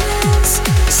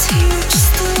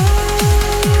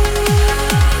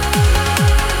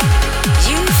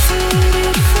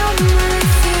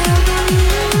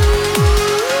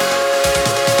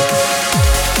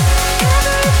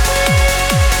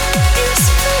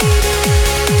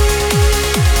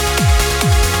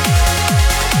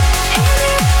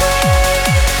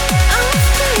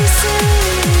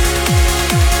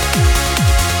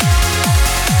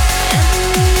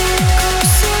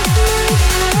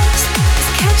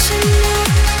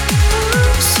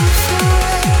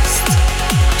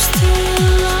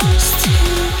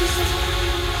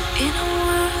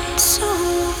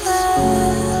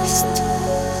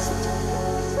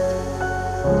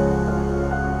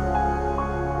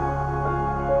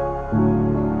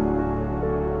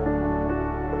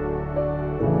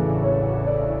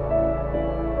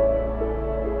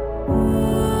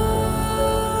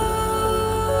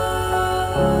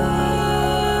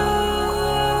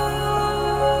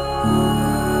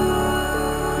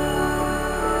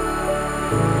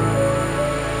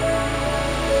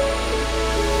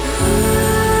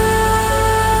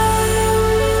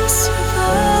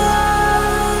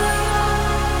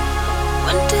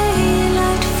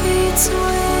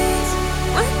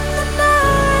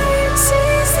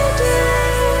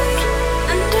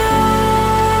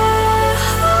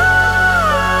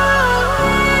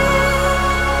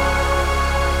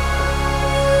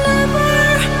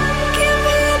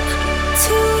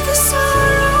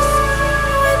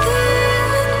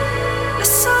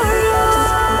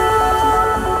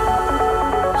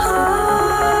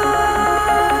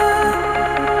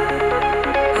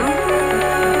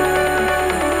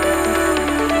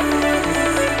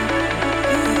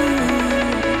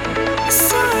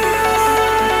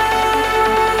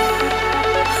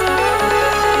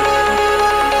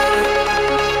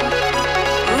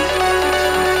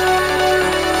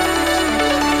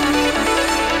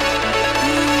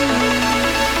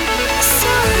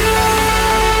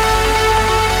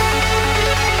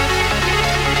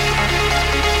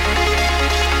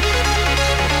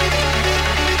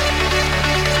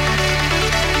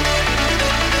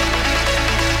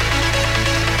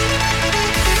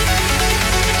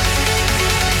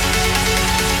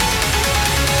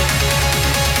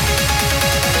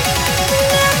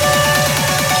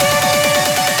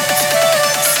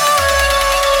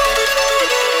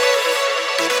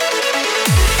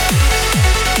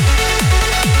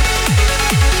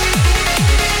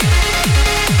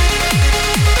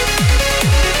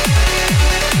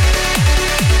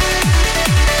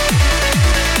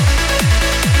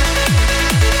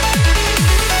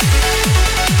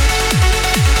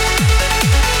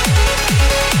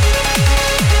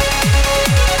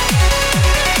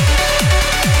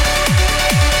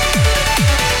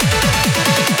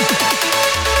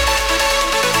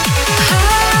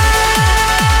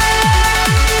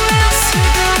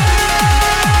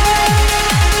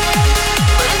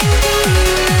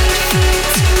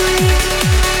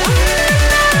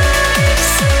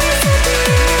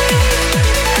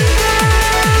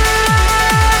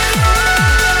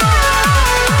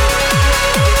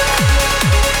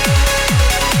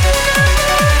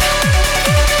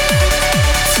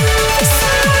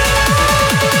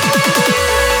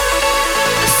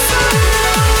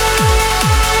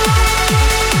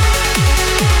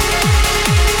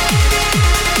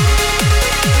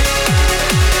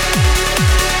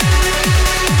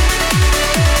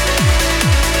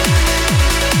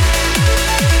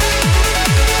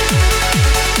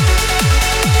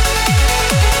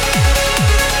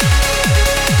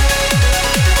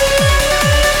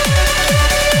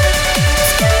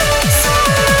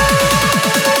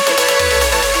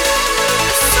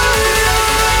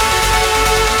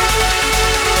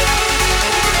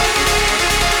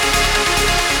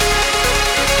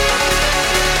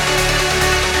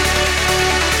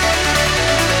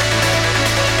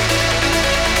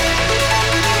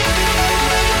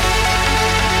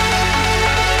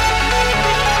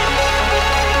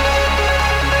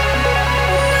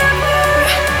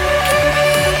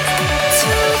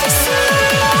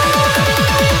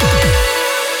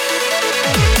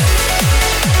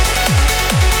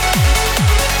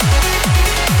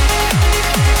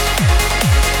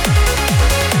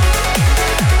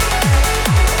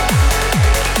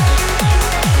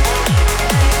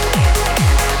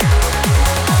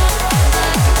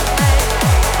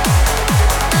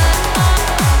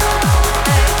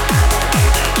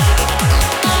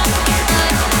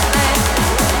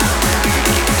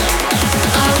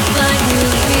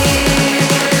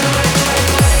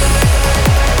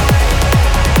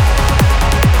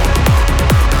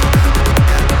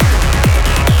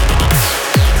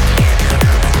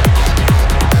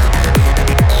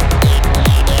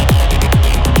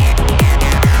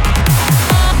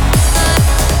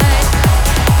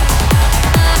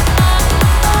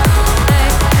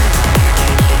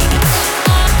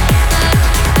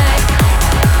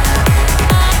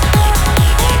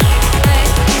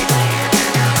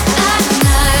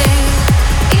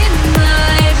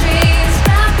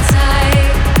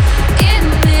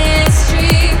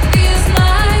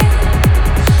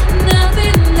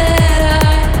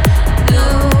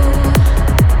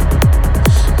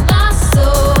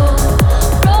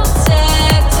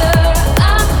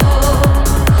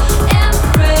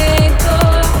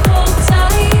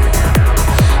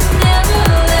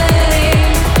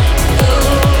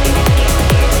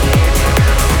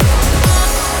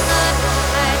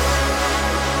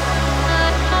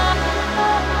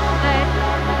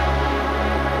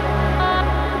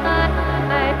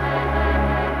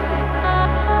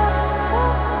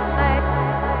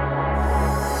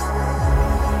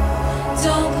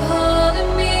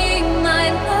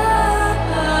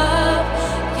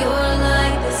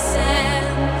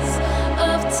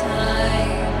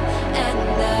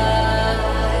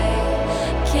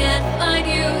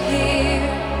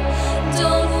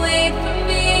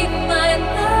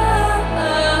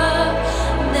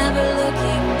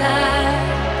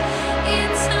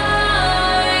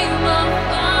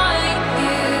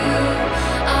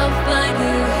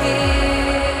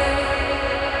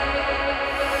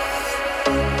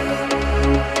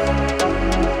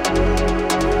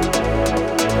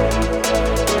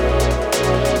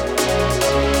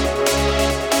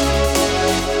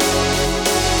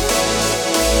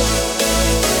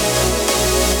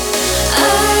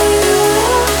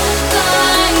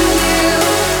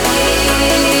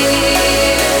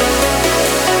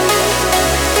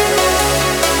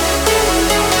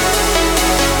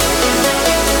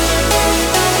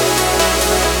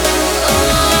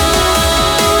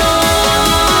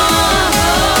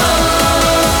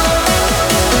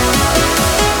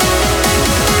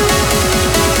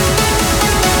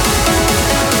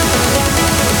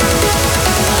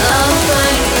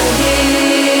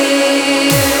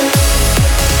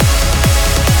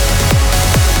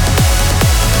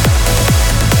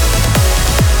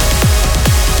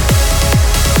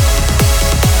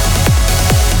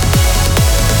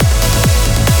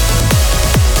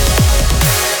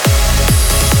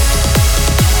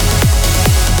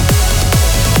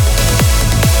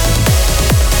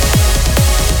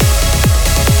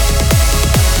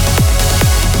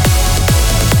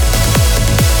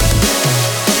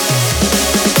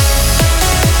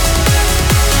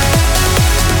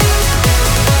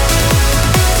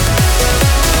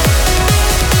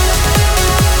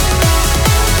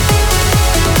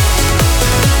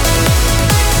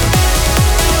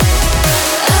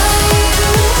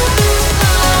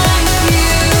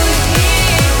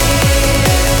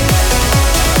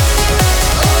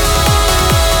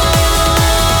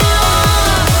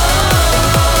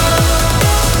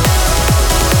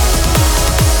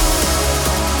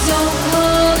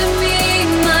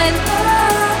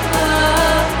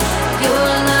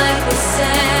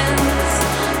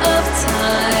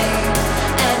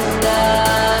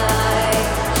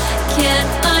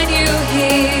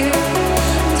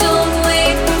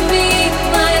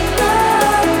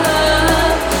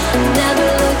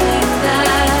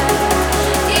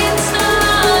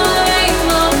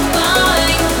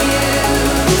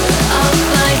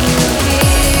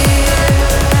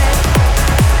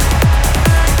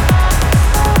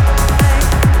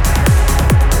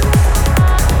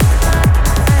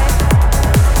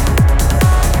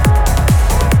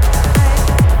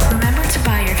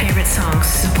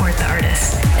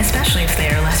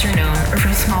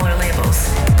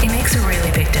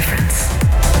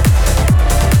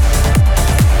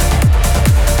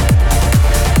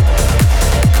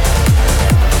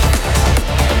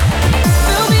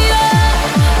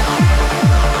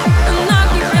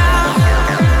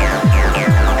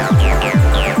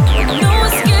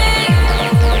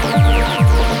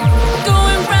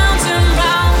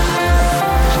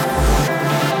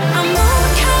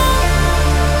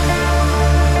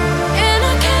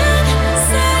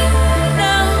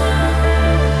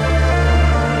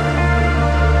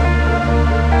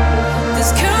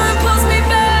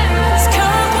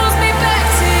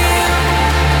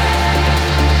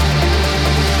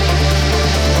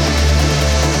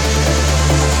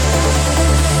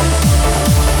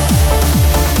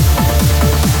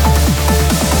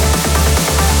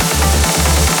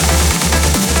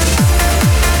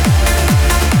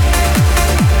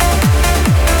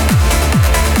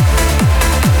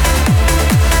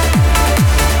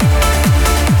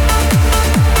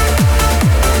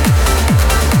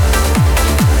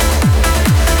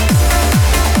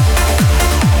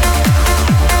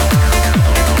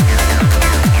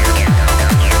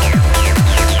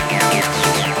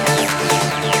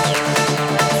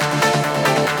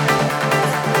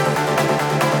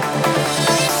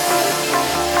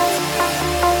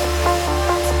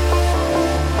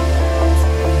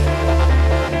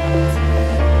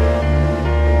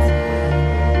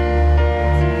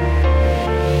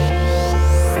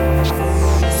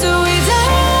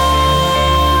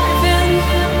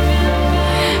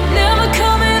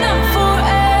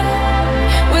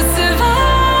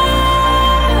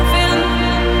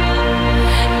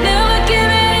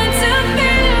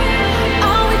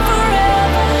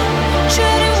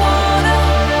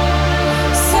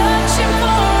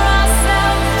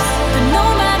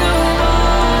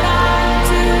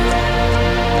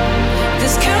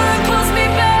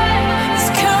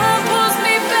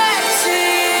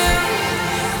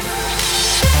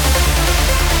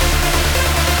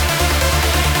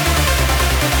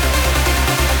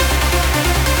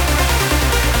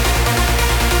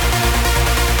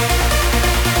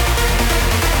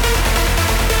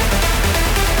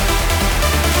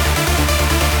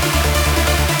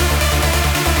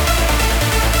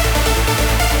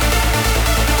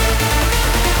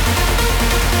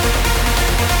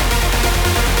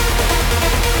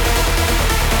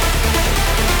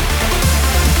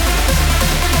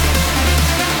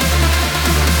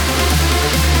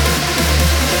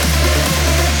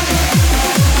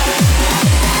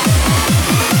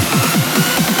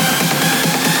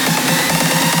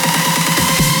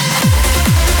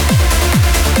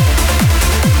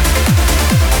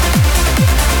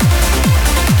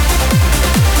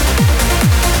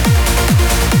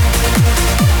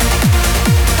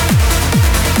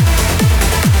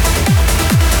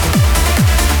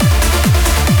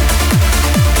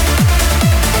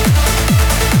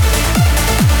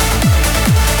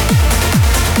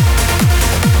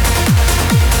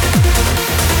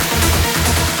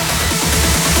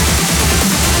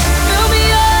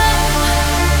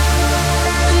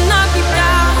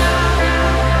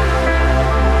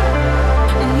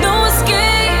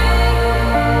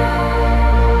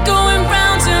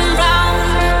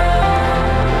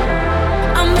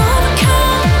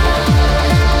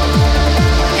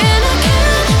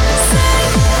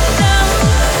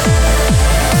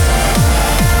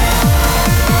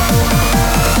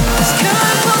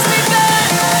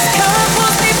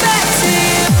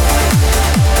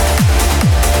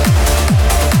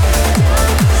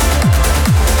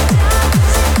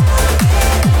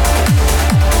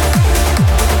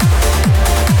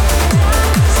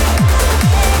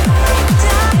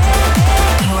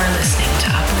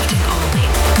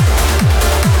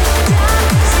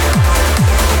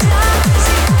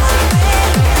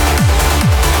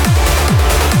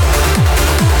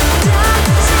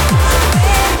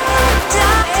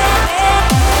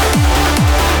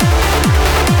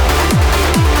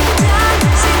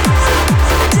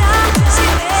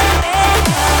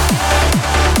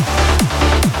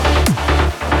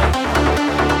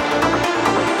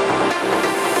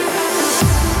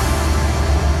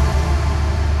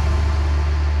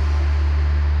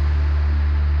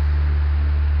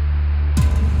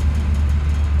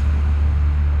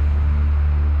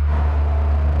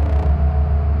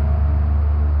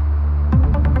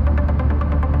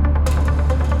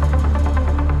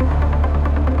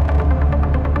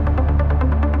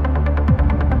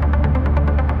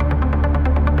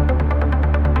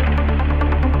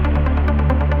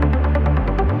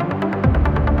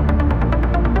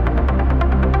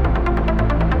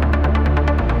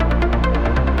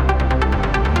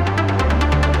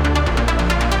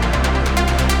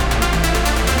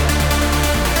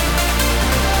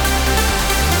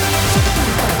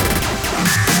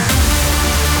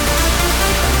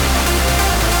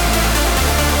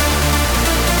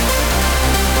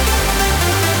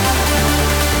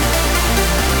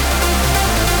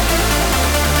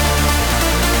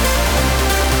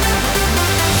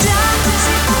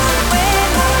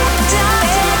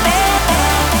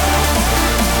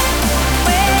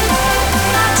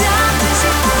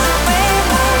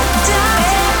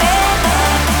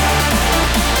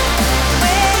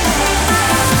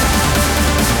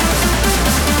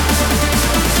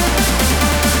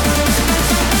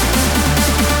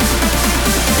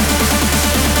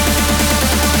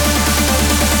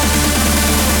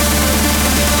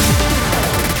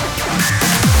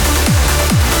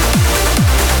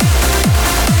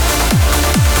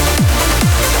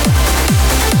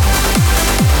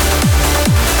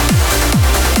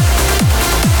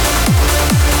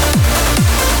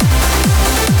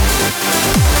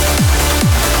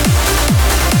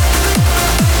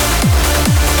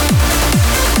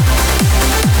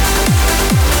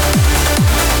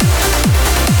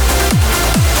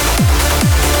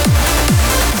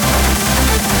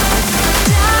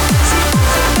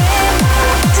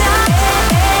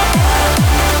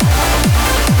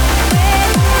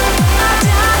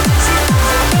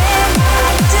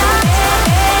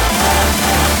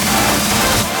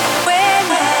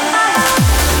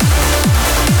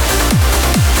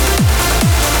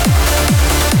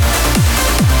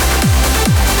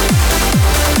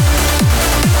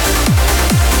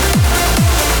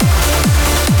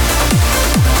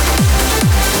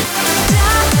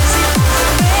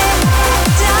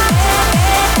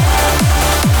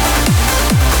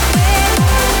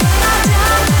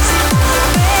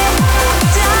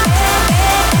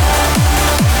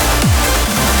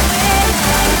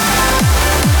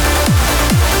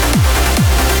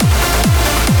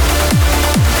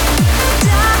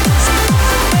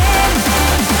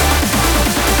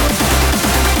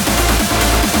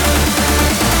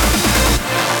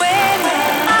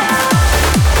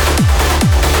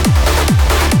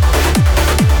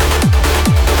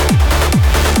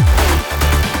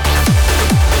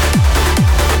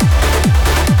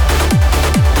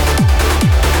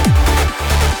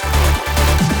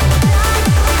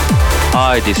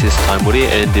Hi, this is Taimuri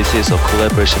and this is a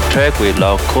collaboration track with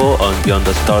Lauko on Beyond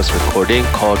the Stars recording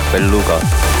called Beluga.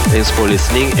 Thanks for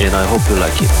listening and I hope you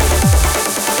like it.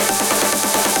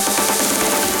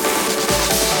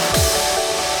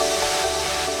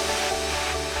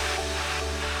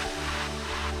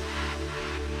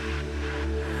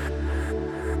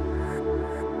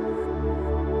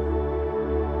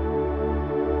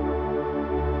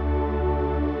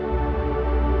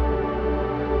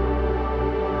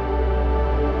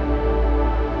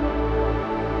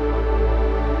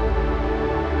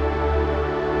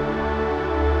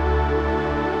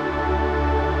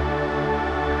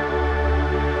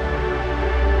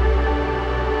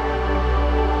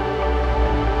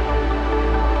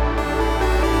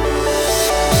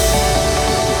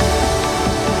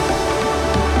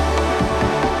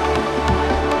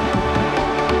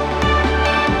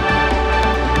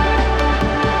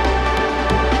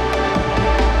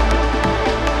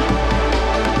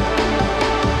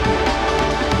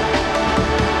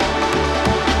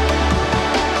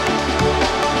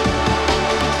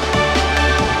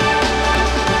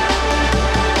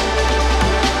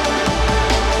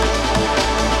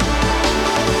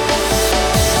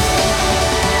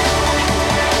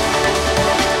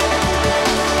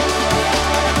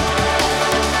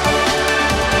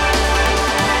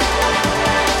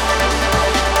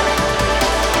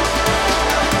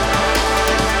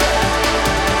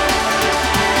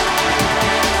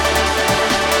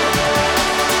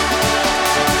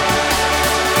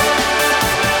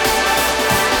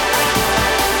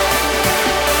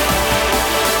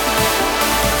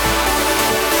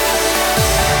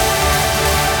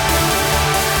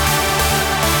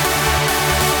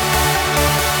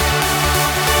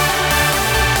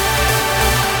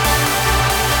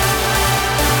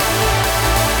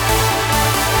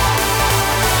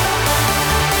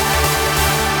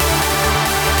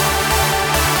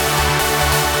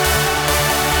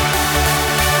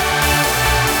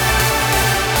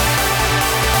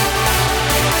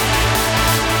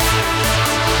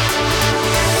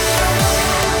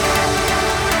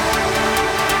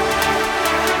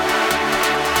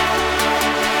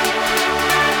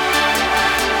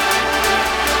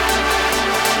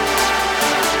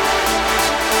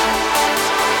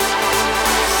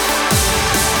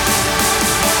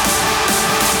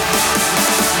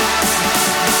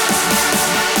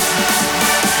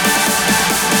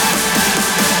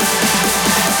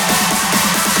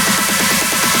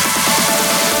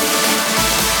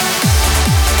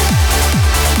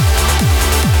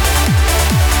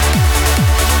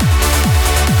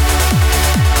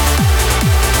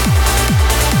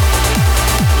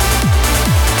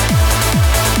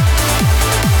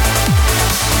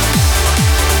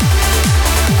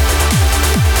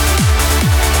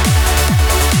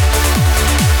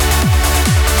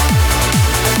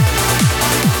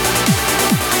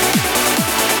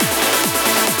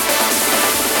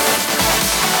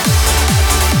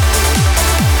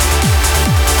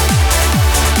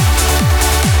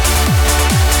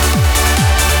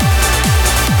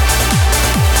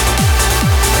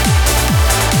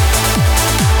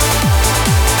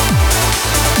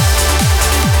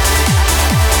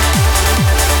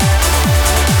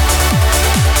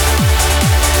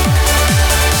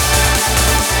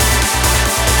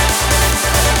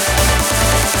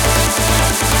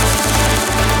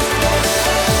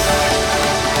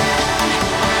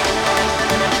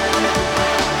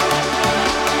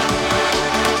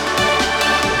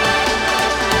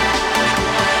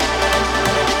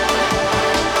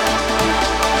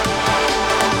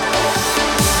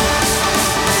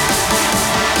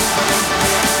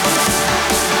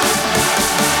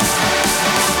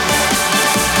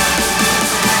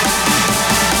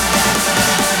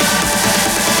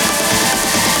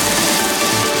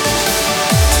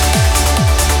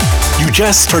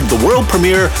 just heard the world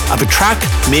premiere of a track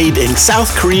made in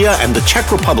South Korea and the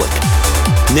Czech Republic.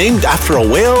 Named after a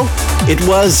whale, it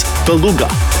was Beluga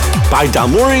by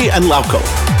Dalmori and Lauko,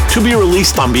 to be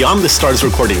released on Beyond the Stars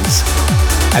recordings.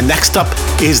 And next up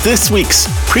is this week's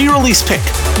pre-release pick.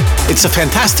 It's a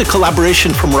fantastic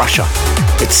collaboration from Russia.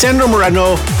 It's Sandro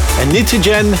Moreno and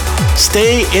Nitigen,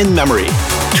 Stay in Memory,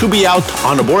 to be out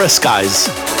on Abora Skies.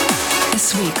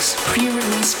 This week's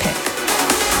pre-release pick.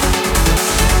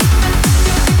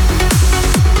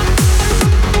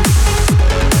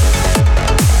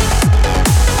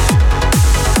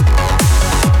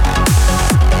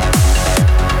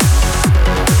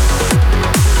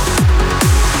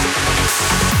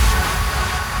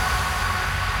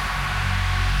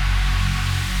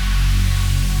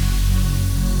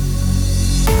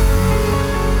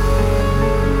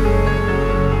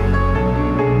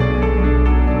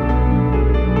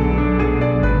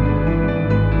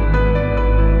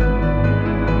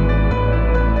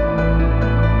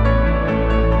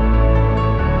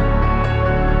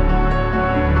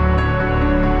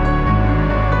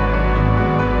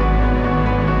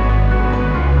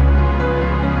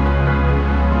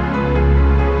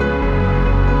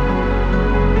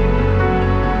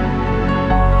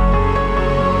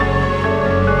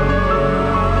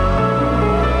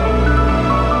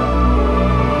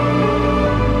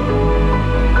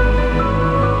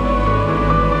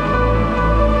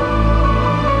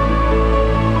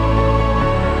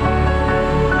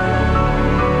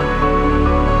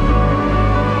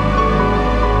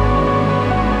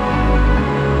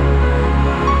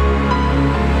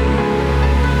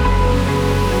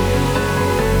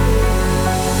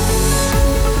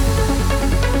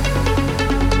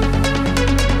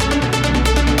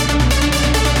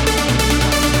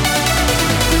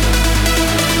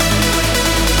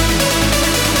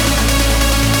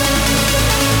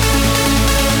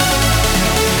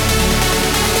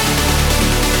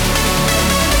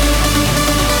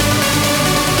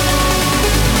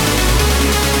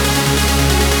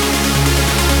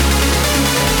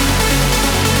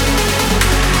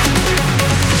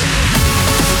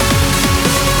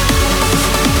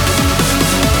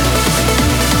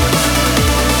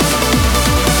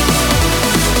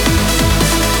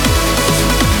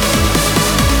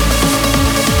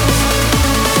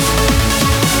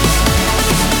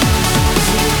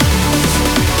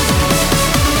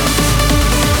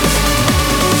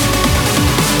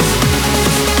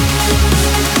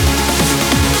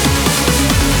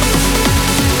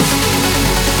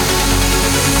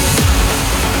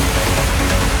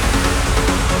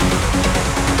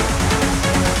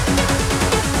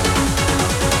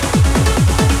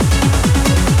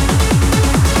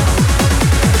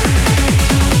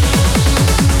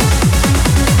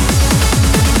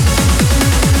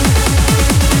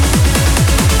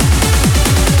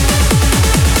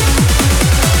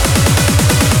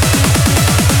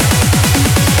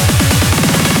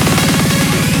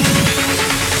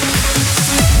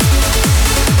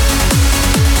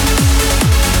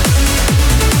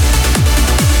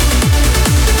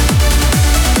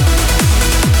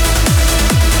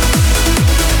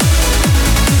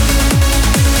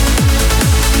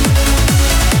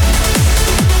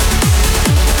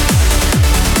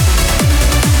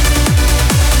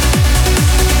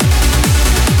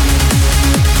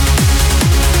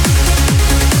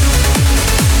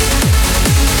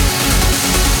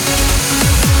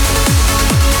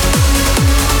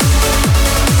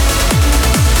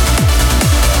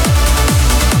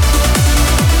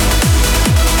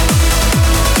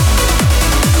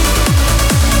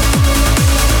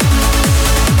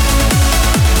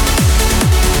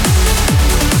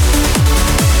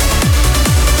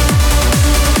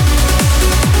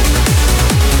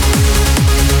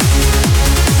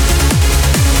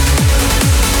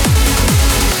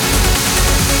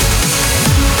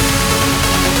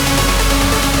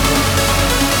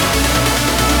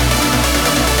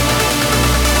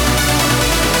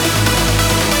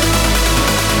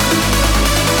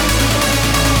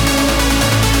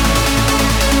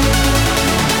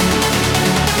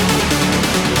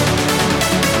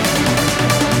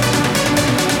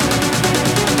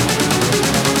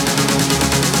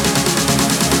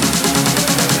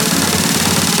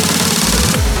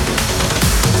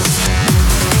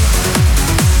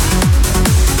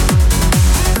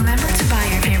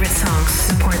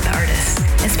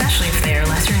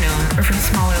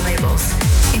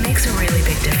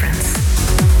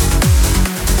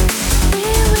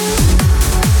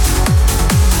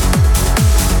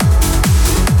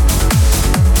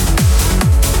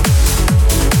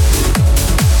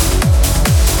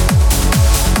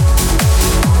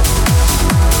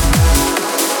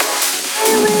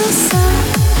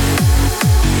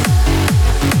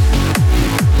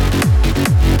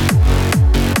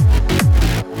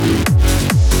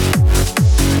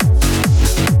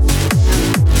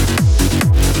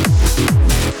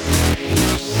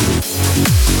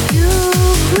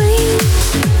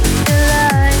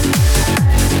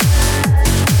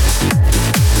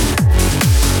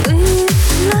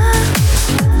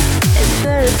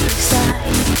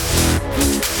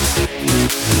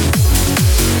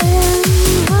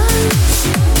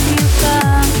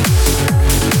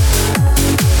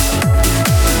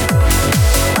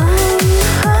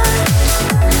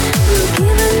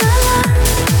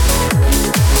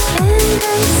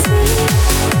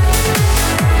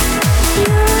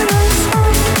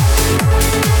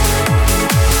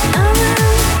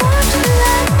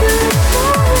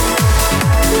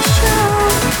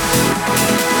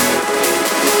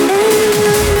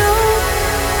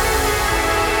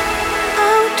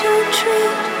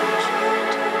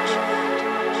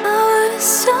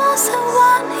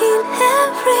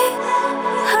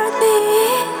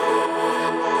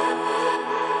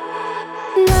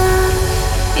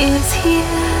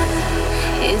 here,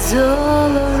 it's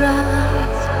all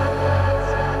around.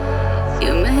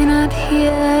 You may not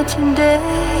hear today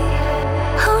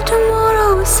how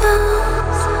tomorrow will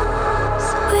sound.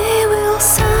 We will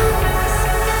sound.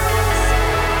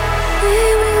 We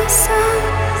will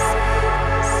sound.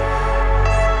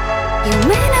 You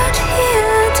may not hear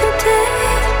today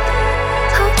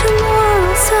how tomorrow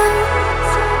will sound.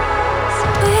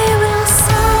 We will sound.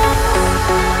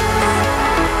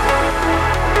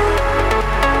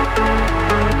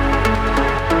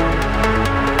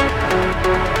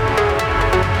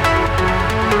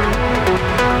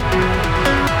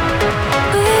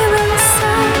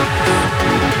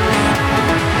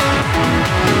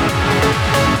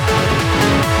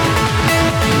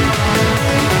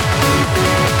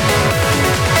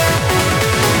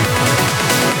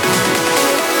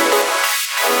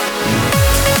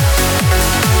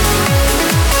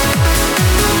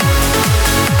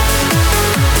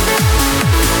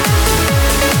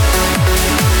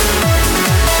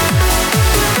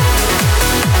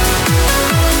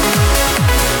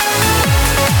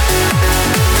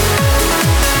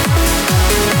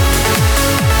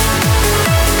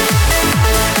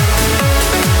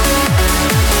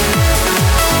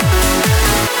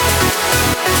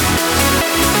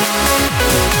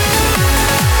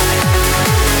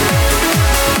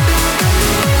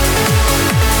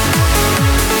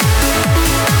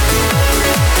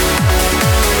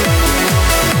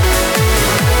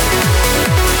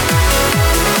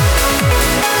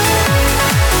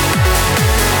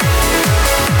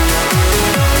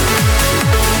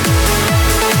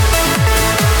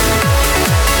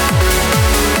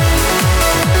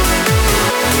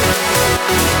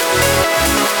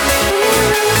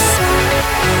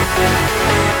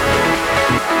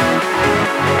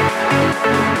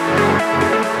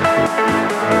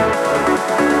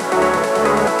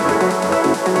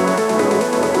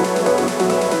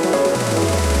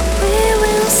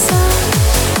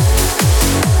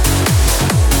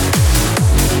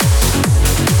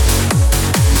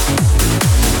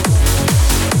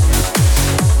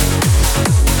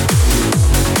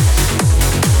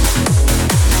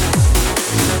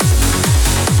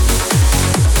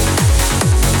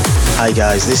 Hi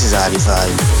guys, this is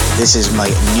Ali5. This is my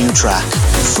new track,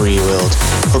 Free World.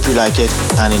 Hope you like it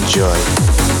and enjoy.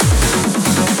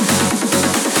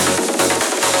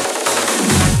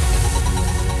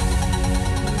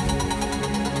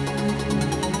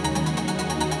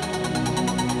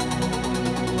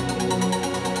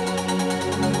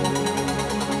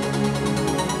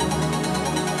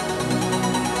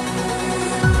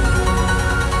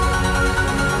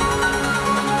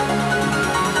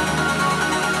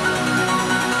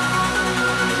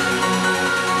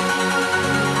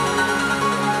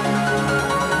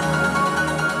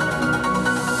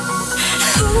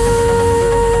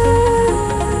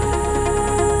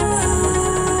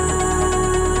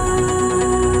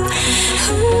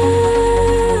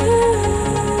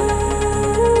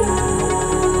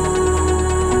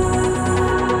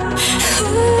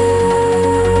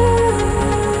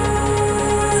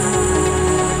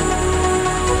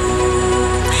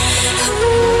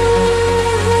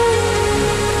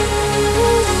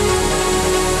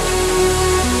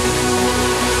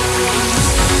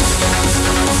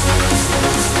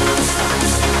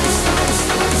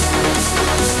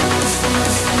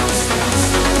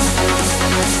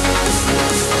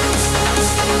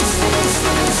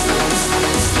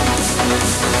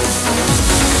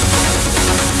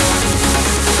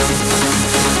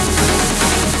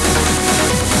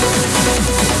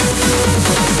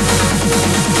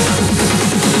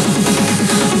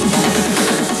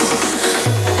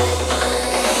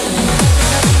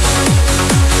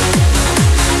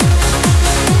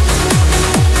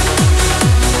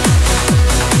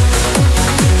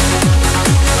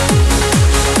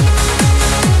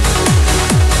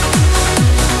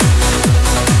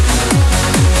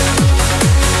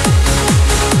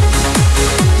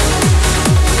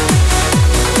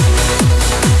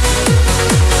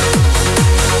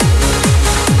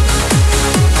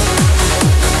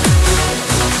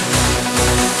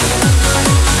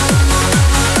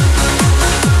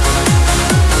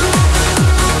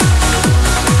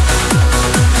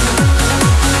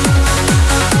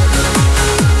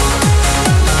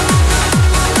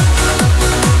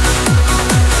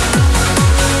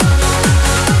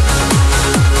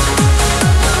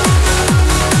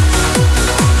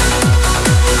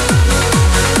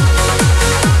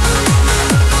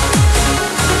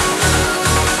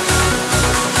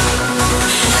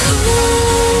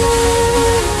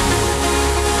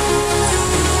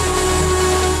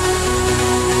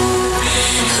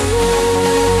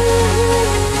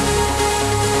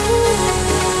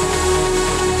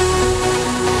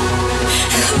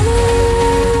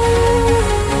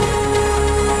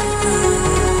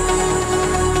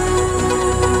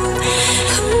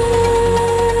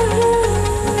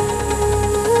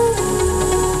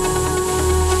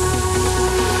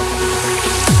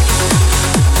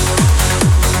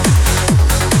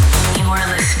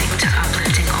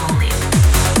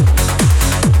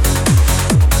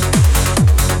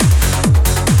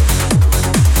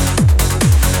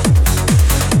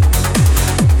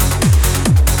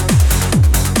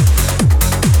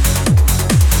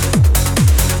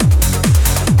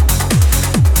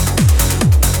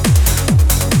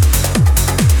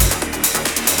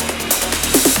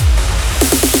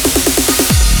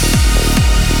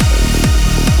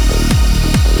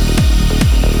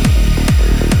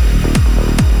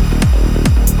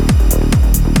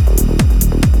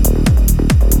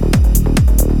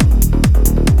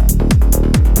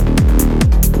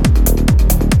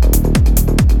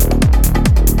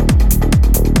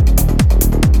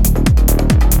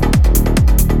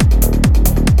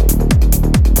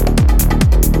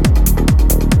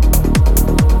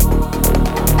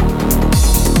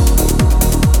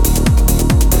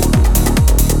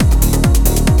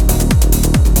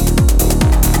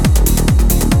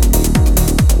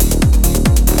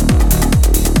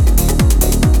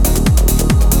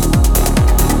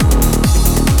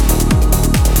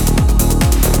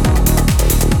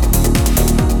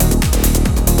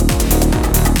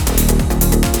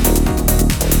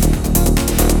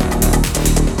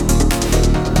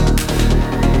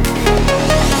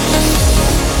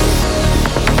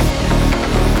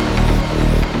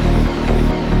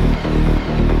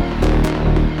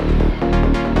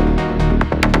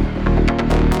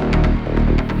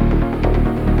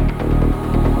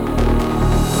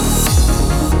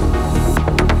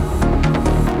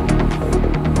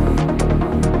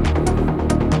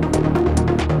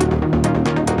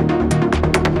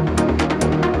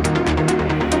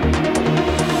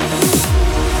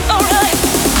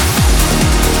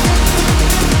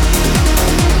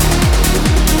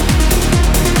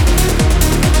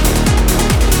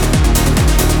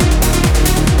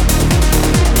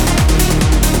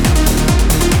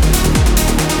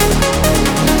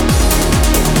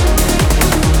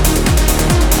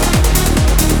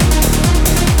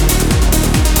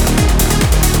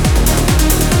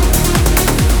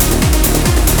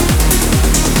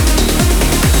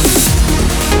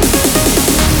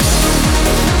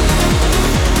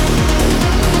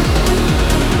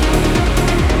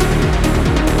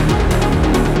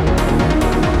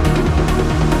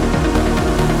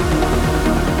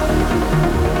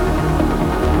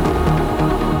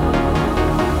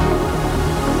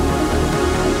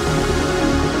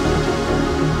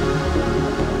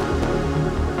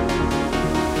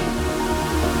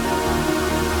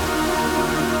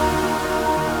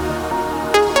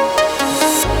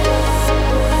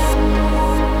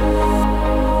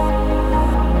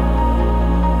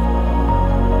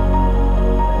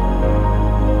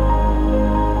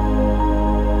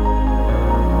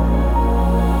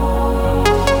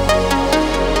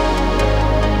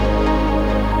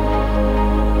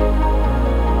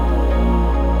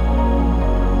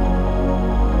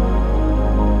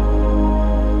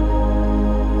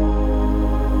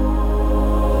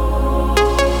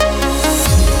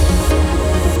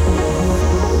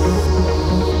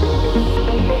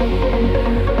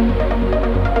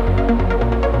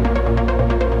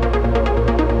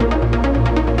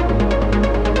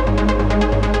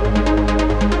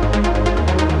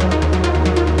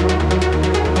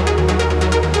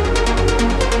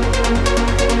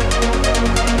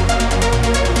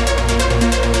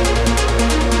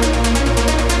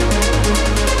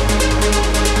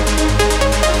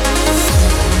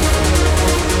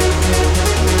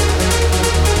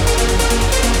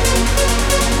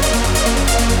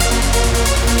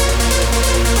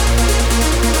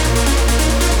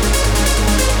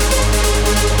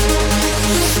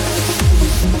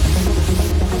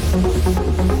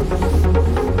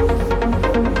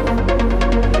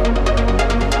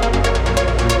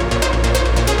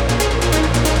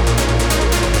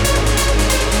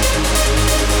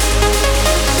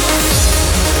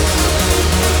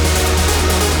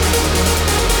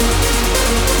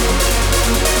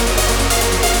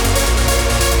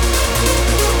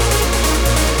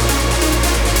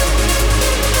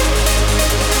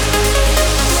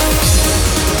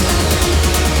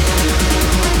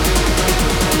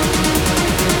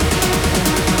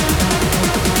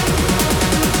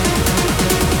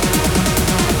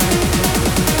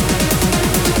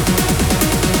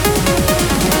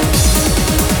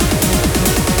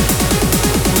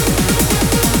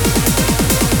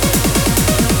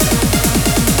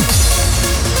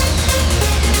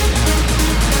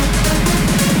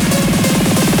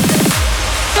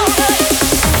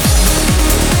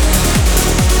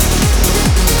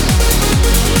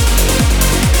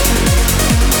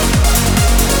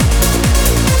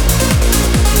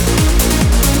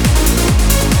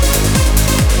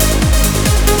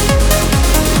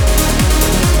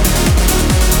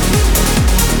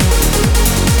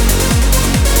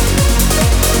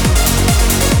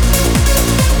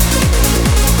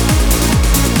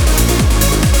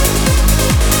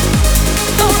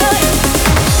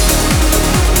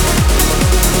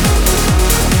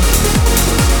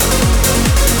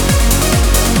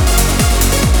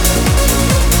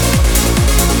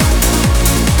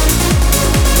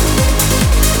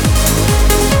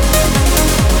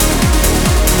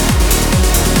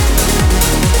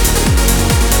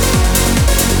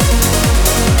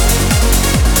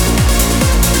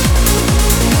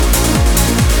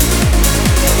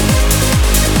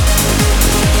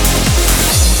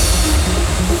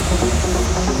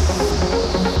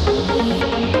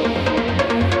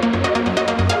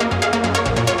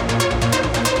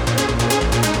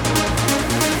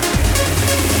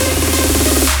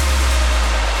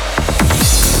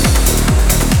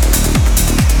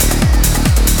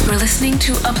 listening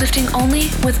to Uplifting Only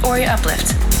with Ori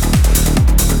Uplift.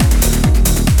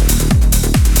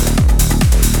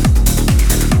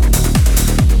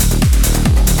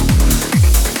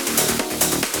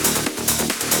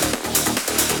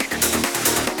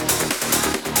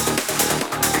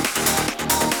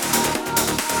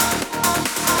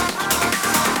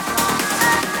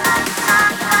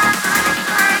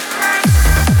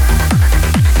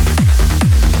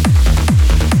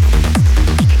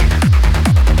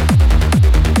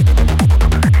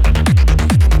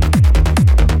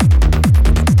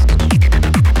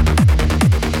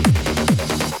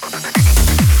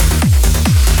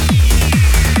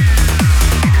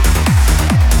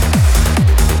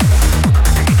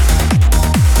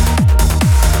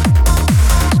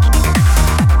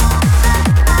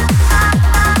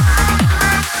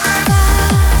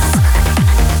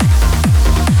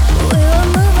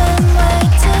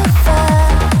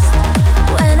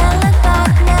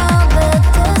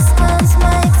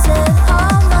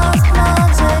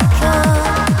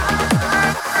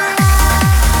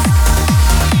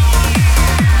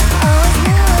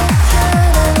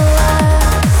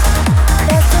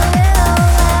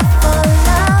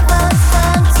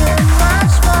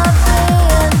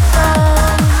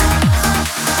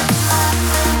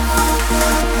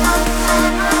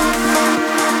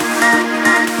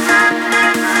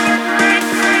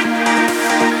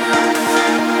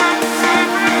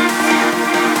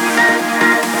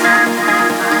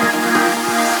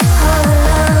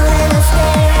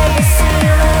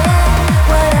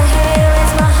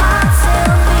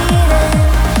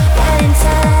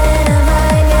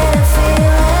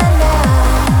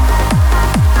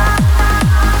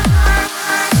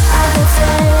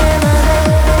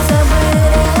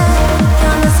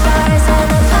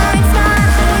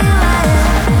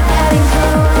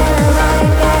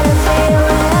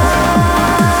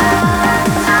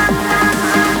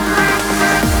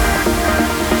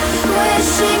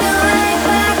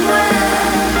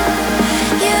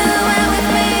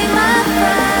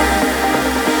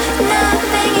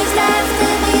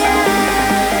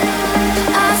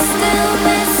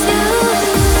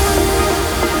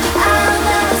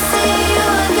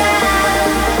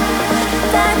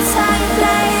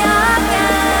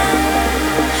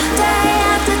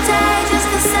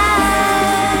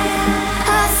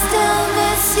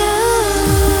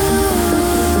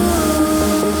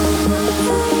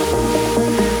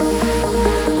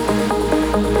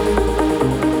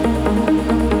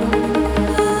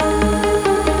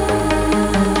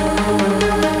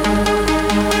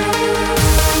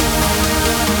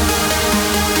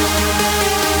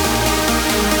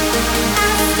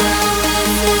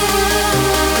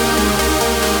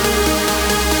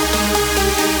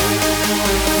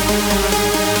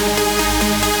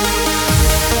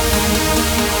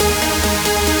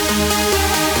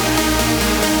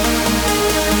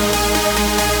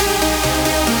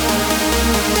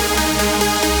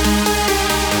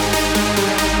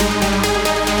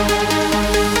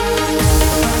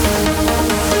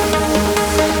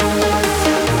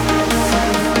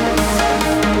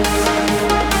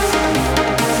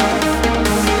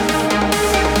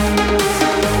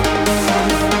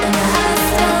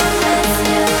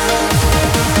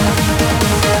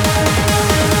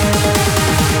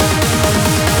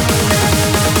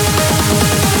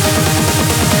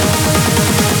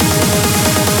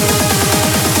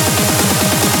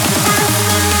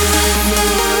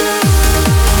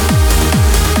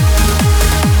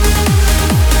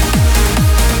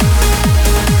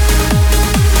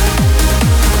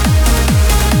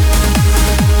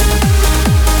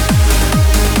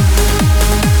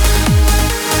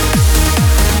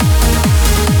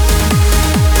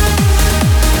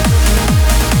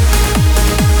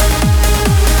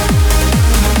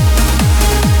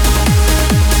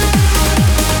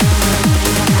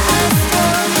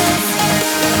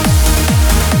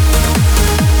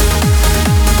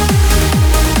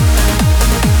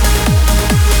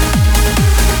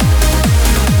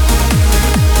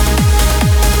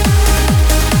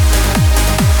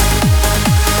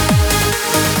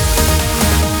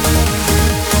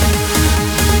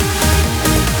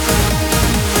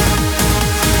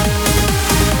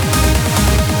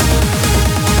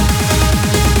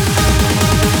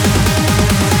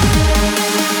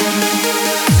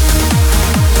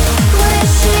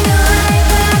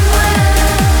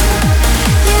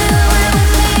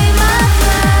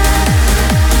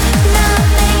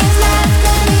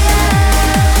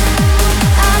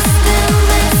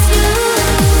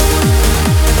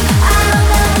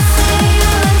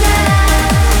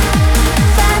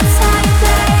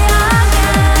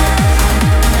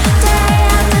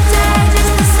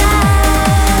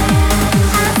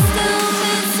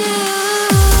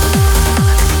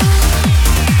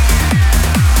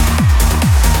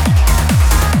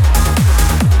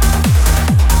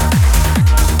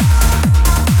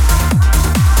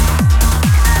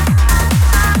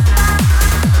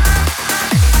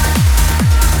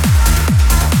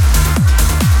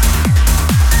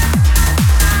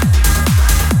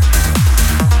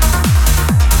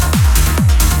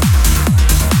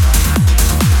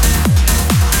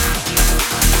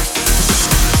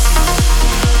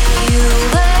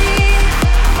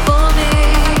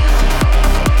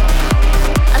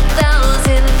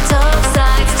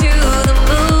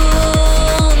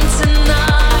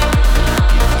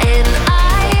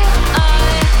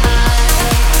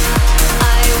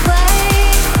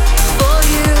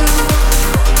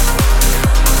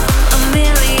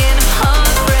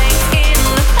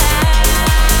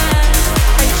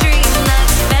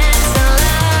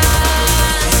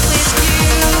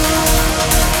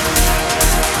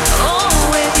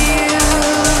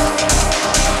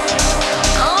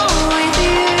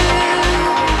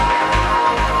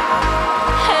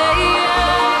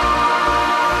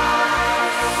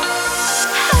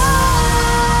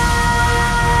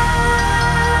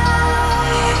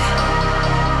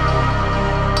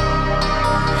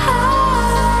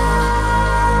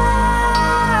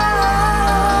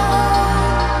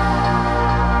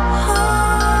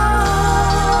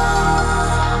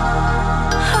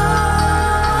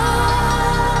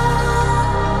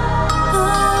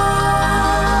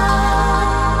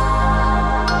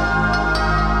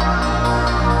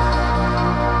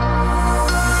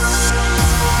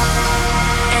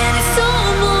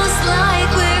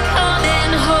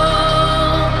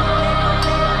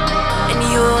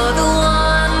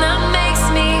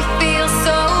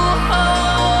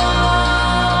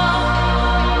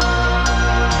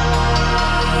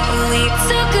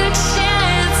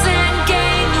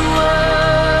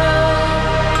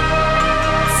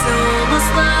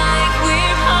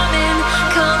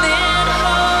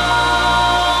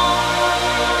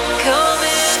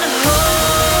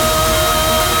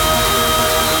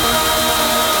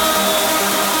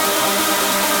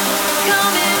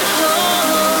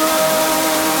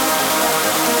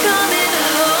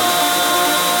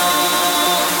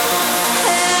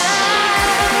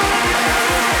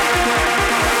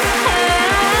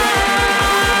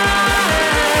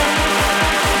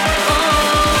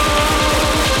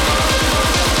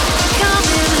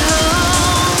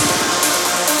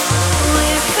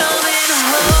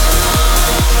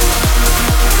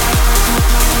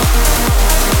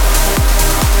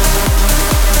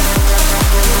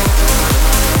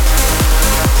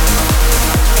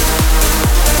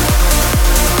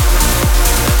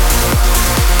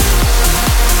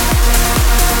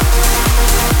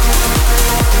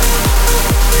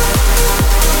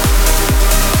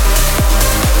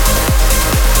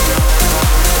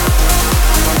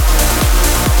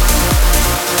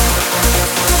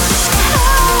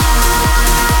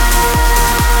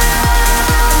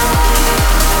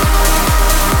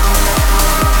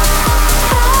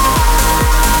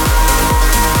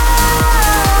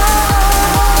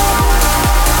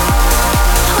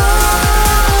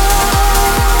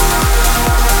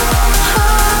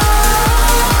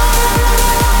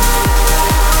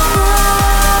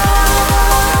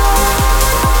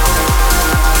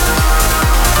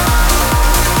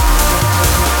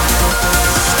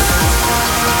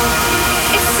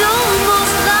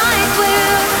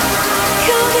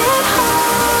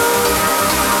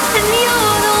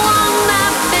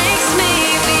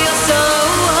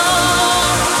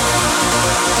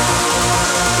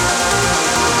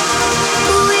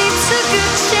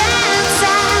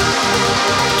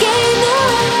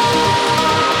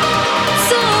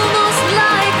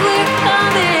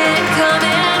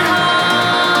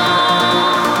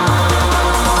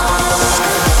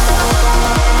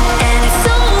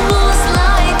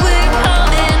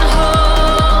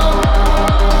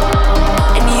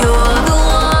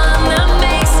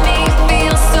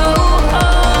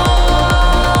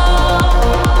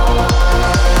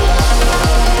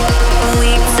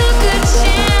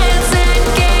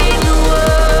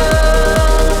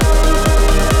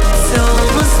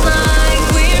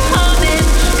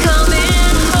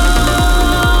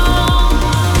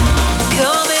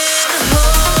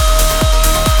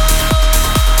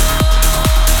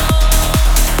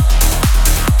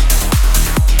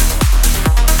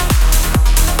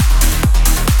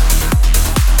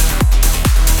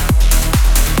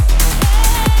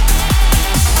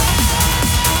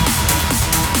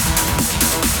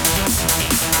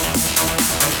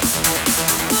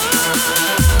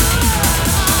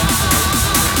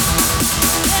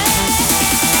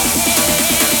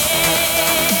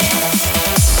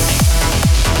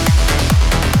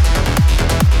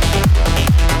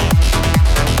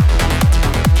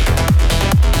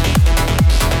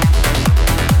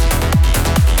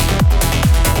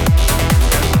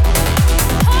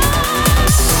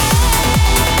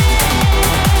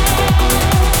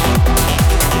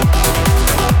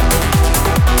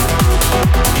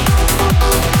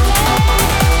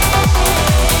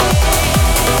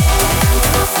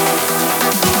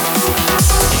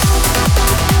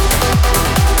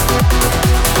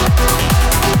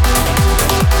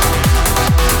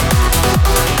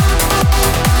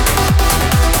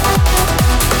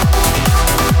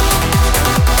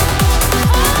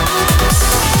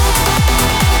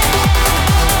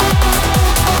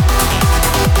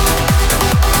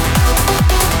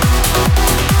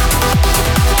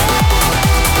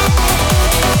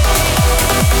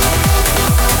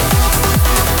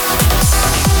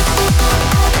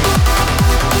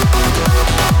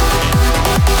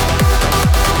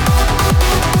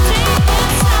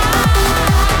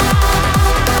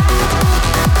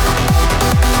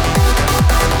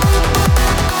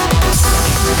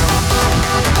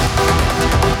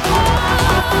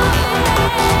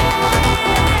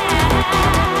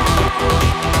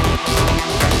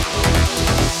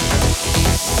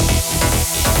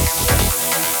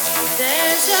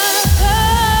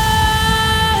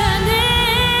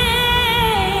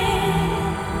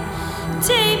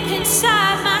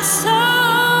 inside my soul.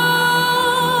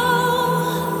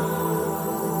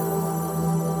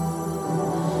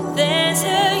 There's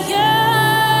a yearning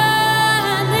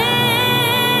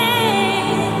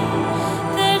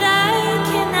that I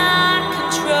cannot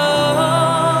control.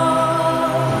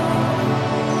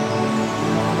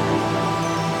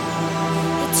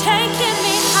 You're taking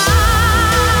me higher.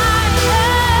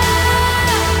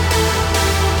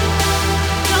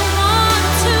 Don't want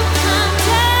to come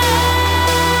down.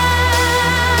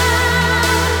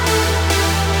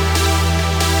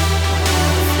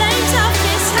 Flames of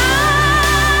desire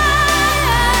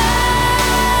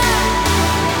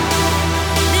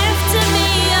lifting me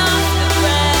off the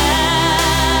ground.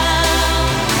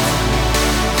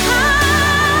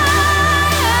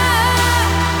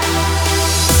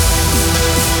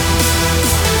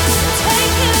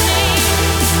 Taking me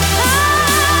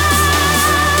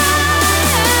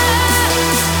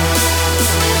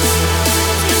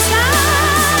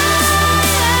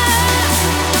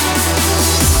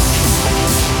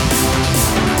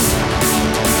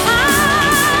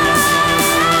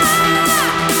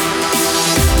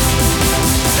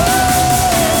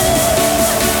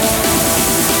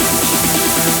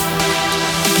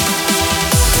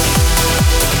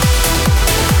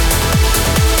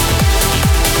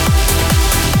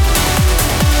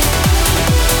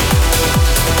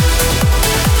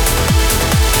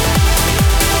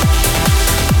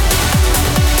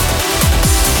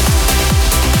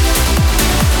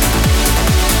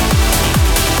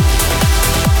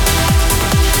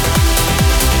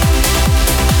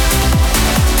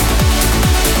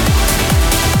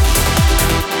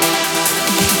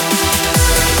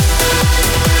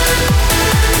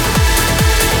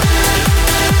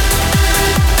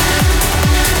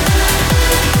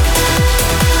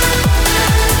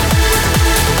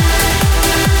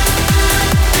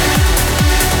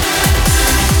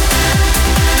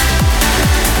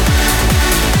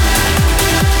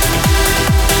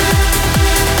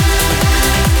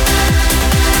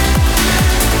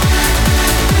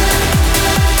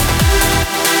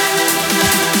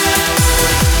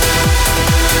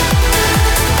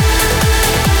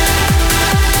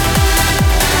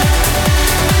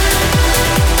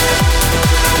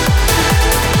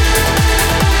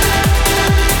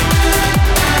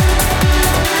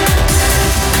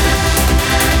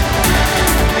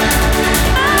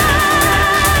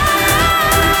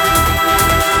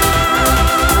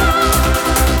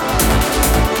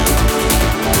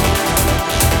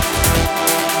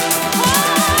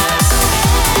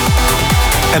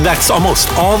And that's almost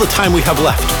all the time we have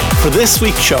left for this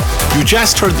week's show. You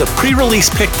just heard the pre-release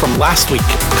pick from last week,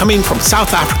 coming from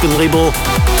South African label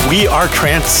We Are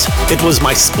Trance. It was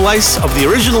my splice of the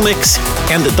original mix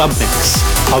and the dub mix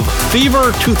of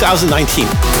Fever 2019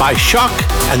 by Shock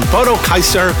and Bodo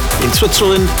Kaiser in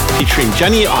Switzerland, featuring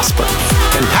Jenny Osborne.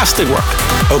 Fantastic work.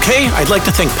 Okay, I'd like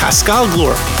to thank Pascal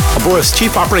Glure, Abora's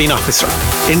Chief Operating Officer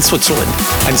in Switzerland,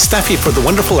 and Steffi for the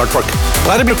wonderful artwork,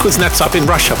 Vladimir Kuznetsov in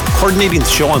Russia for coordinating the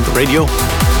show on the radio,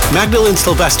 Magdalene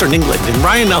Sylvester in England, and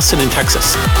Ryan Nelson in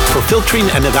Texas for filtering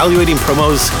and evaluating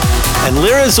promos, and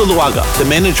Lyra Zuluaga, the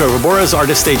manager of Abora's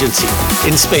artist agency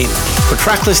in Spain, for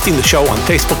track listing the show on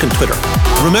Facebook and Twitter.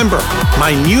 Remember,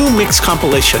 my new mix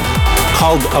compilation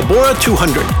called Abora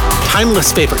 200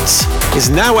 Timeless Favorites is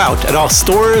now out at all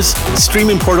stores,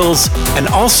 streaming portals, and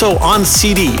also on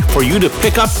CD for you to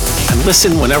pick up and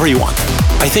listen whenever you want.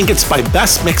 I think it's my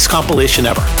best mix compilation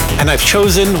ever, and I've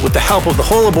chosen, with the help of the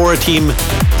whole Abora team,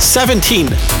 17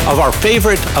 of our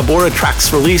favorite Abora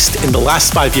tracks released in the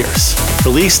last 5 years,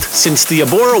 released since the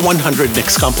Abora 100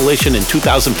 mix compilation in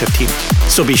 2015.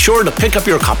 So be sure to pick up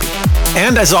your copy.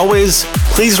 And as always,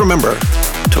 please remember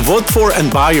to vote for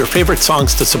and buy your favorite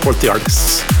songs to support the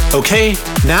artists. Okay,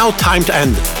 now time to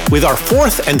end with our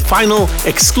fourth and final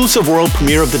exclusive world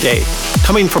premiere of the day,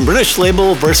 coming from British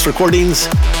label Verse Recordings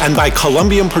and by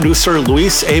Colombian producer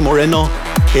Luis A. Moreno.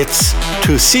 It's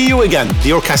To See You Again,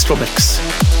 the orchestral mix.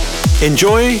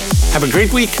 Enjoy, have a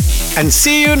great week, and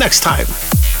see you next time.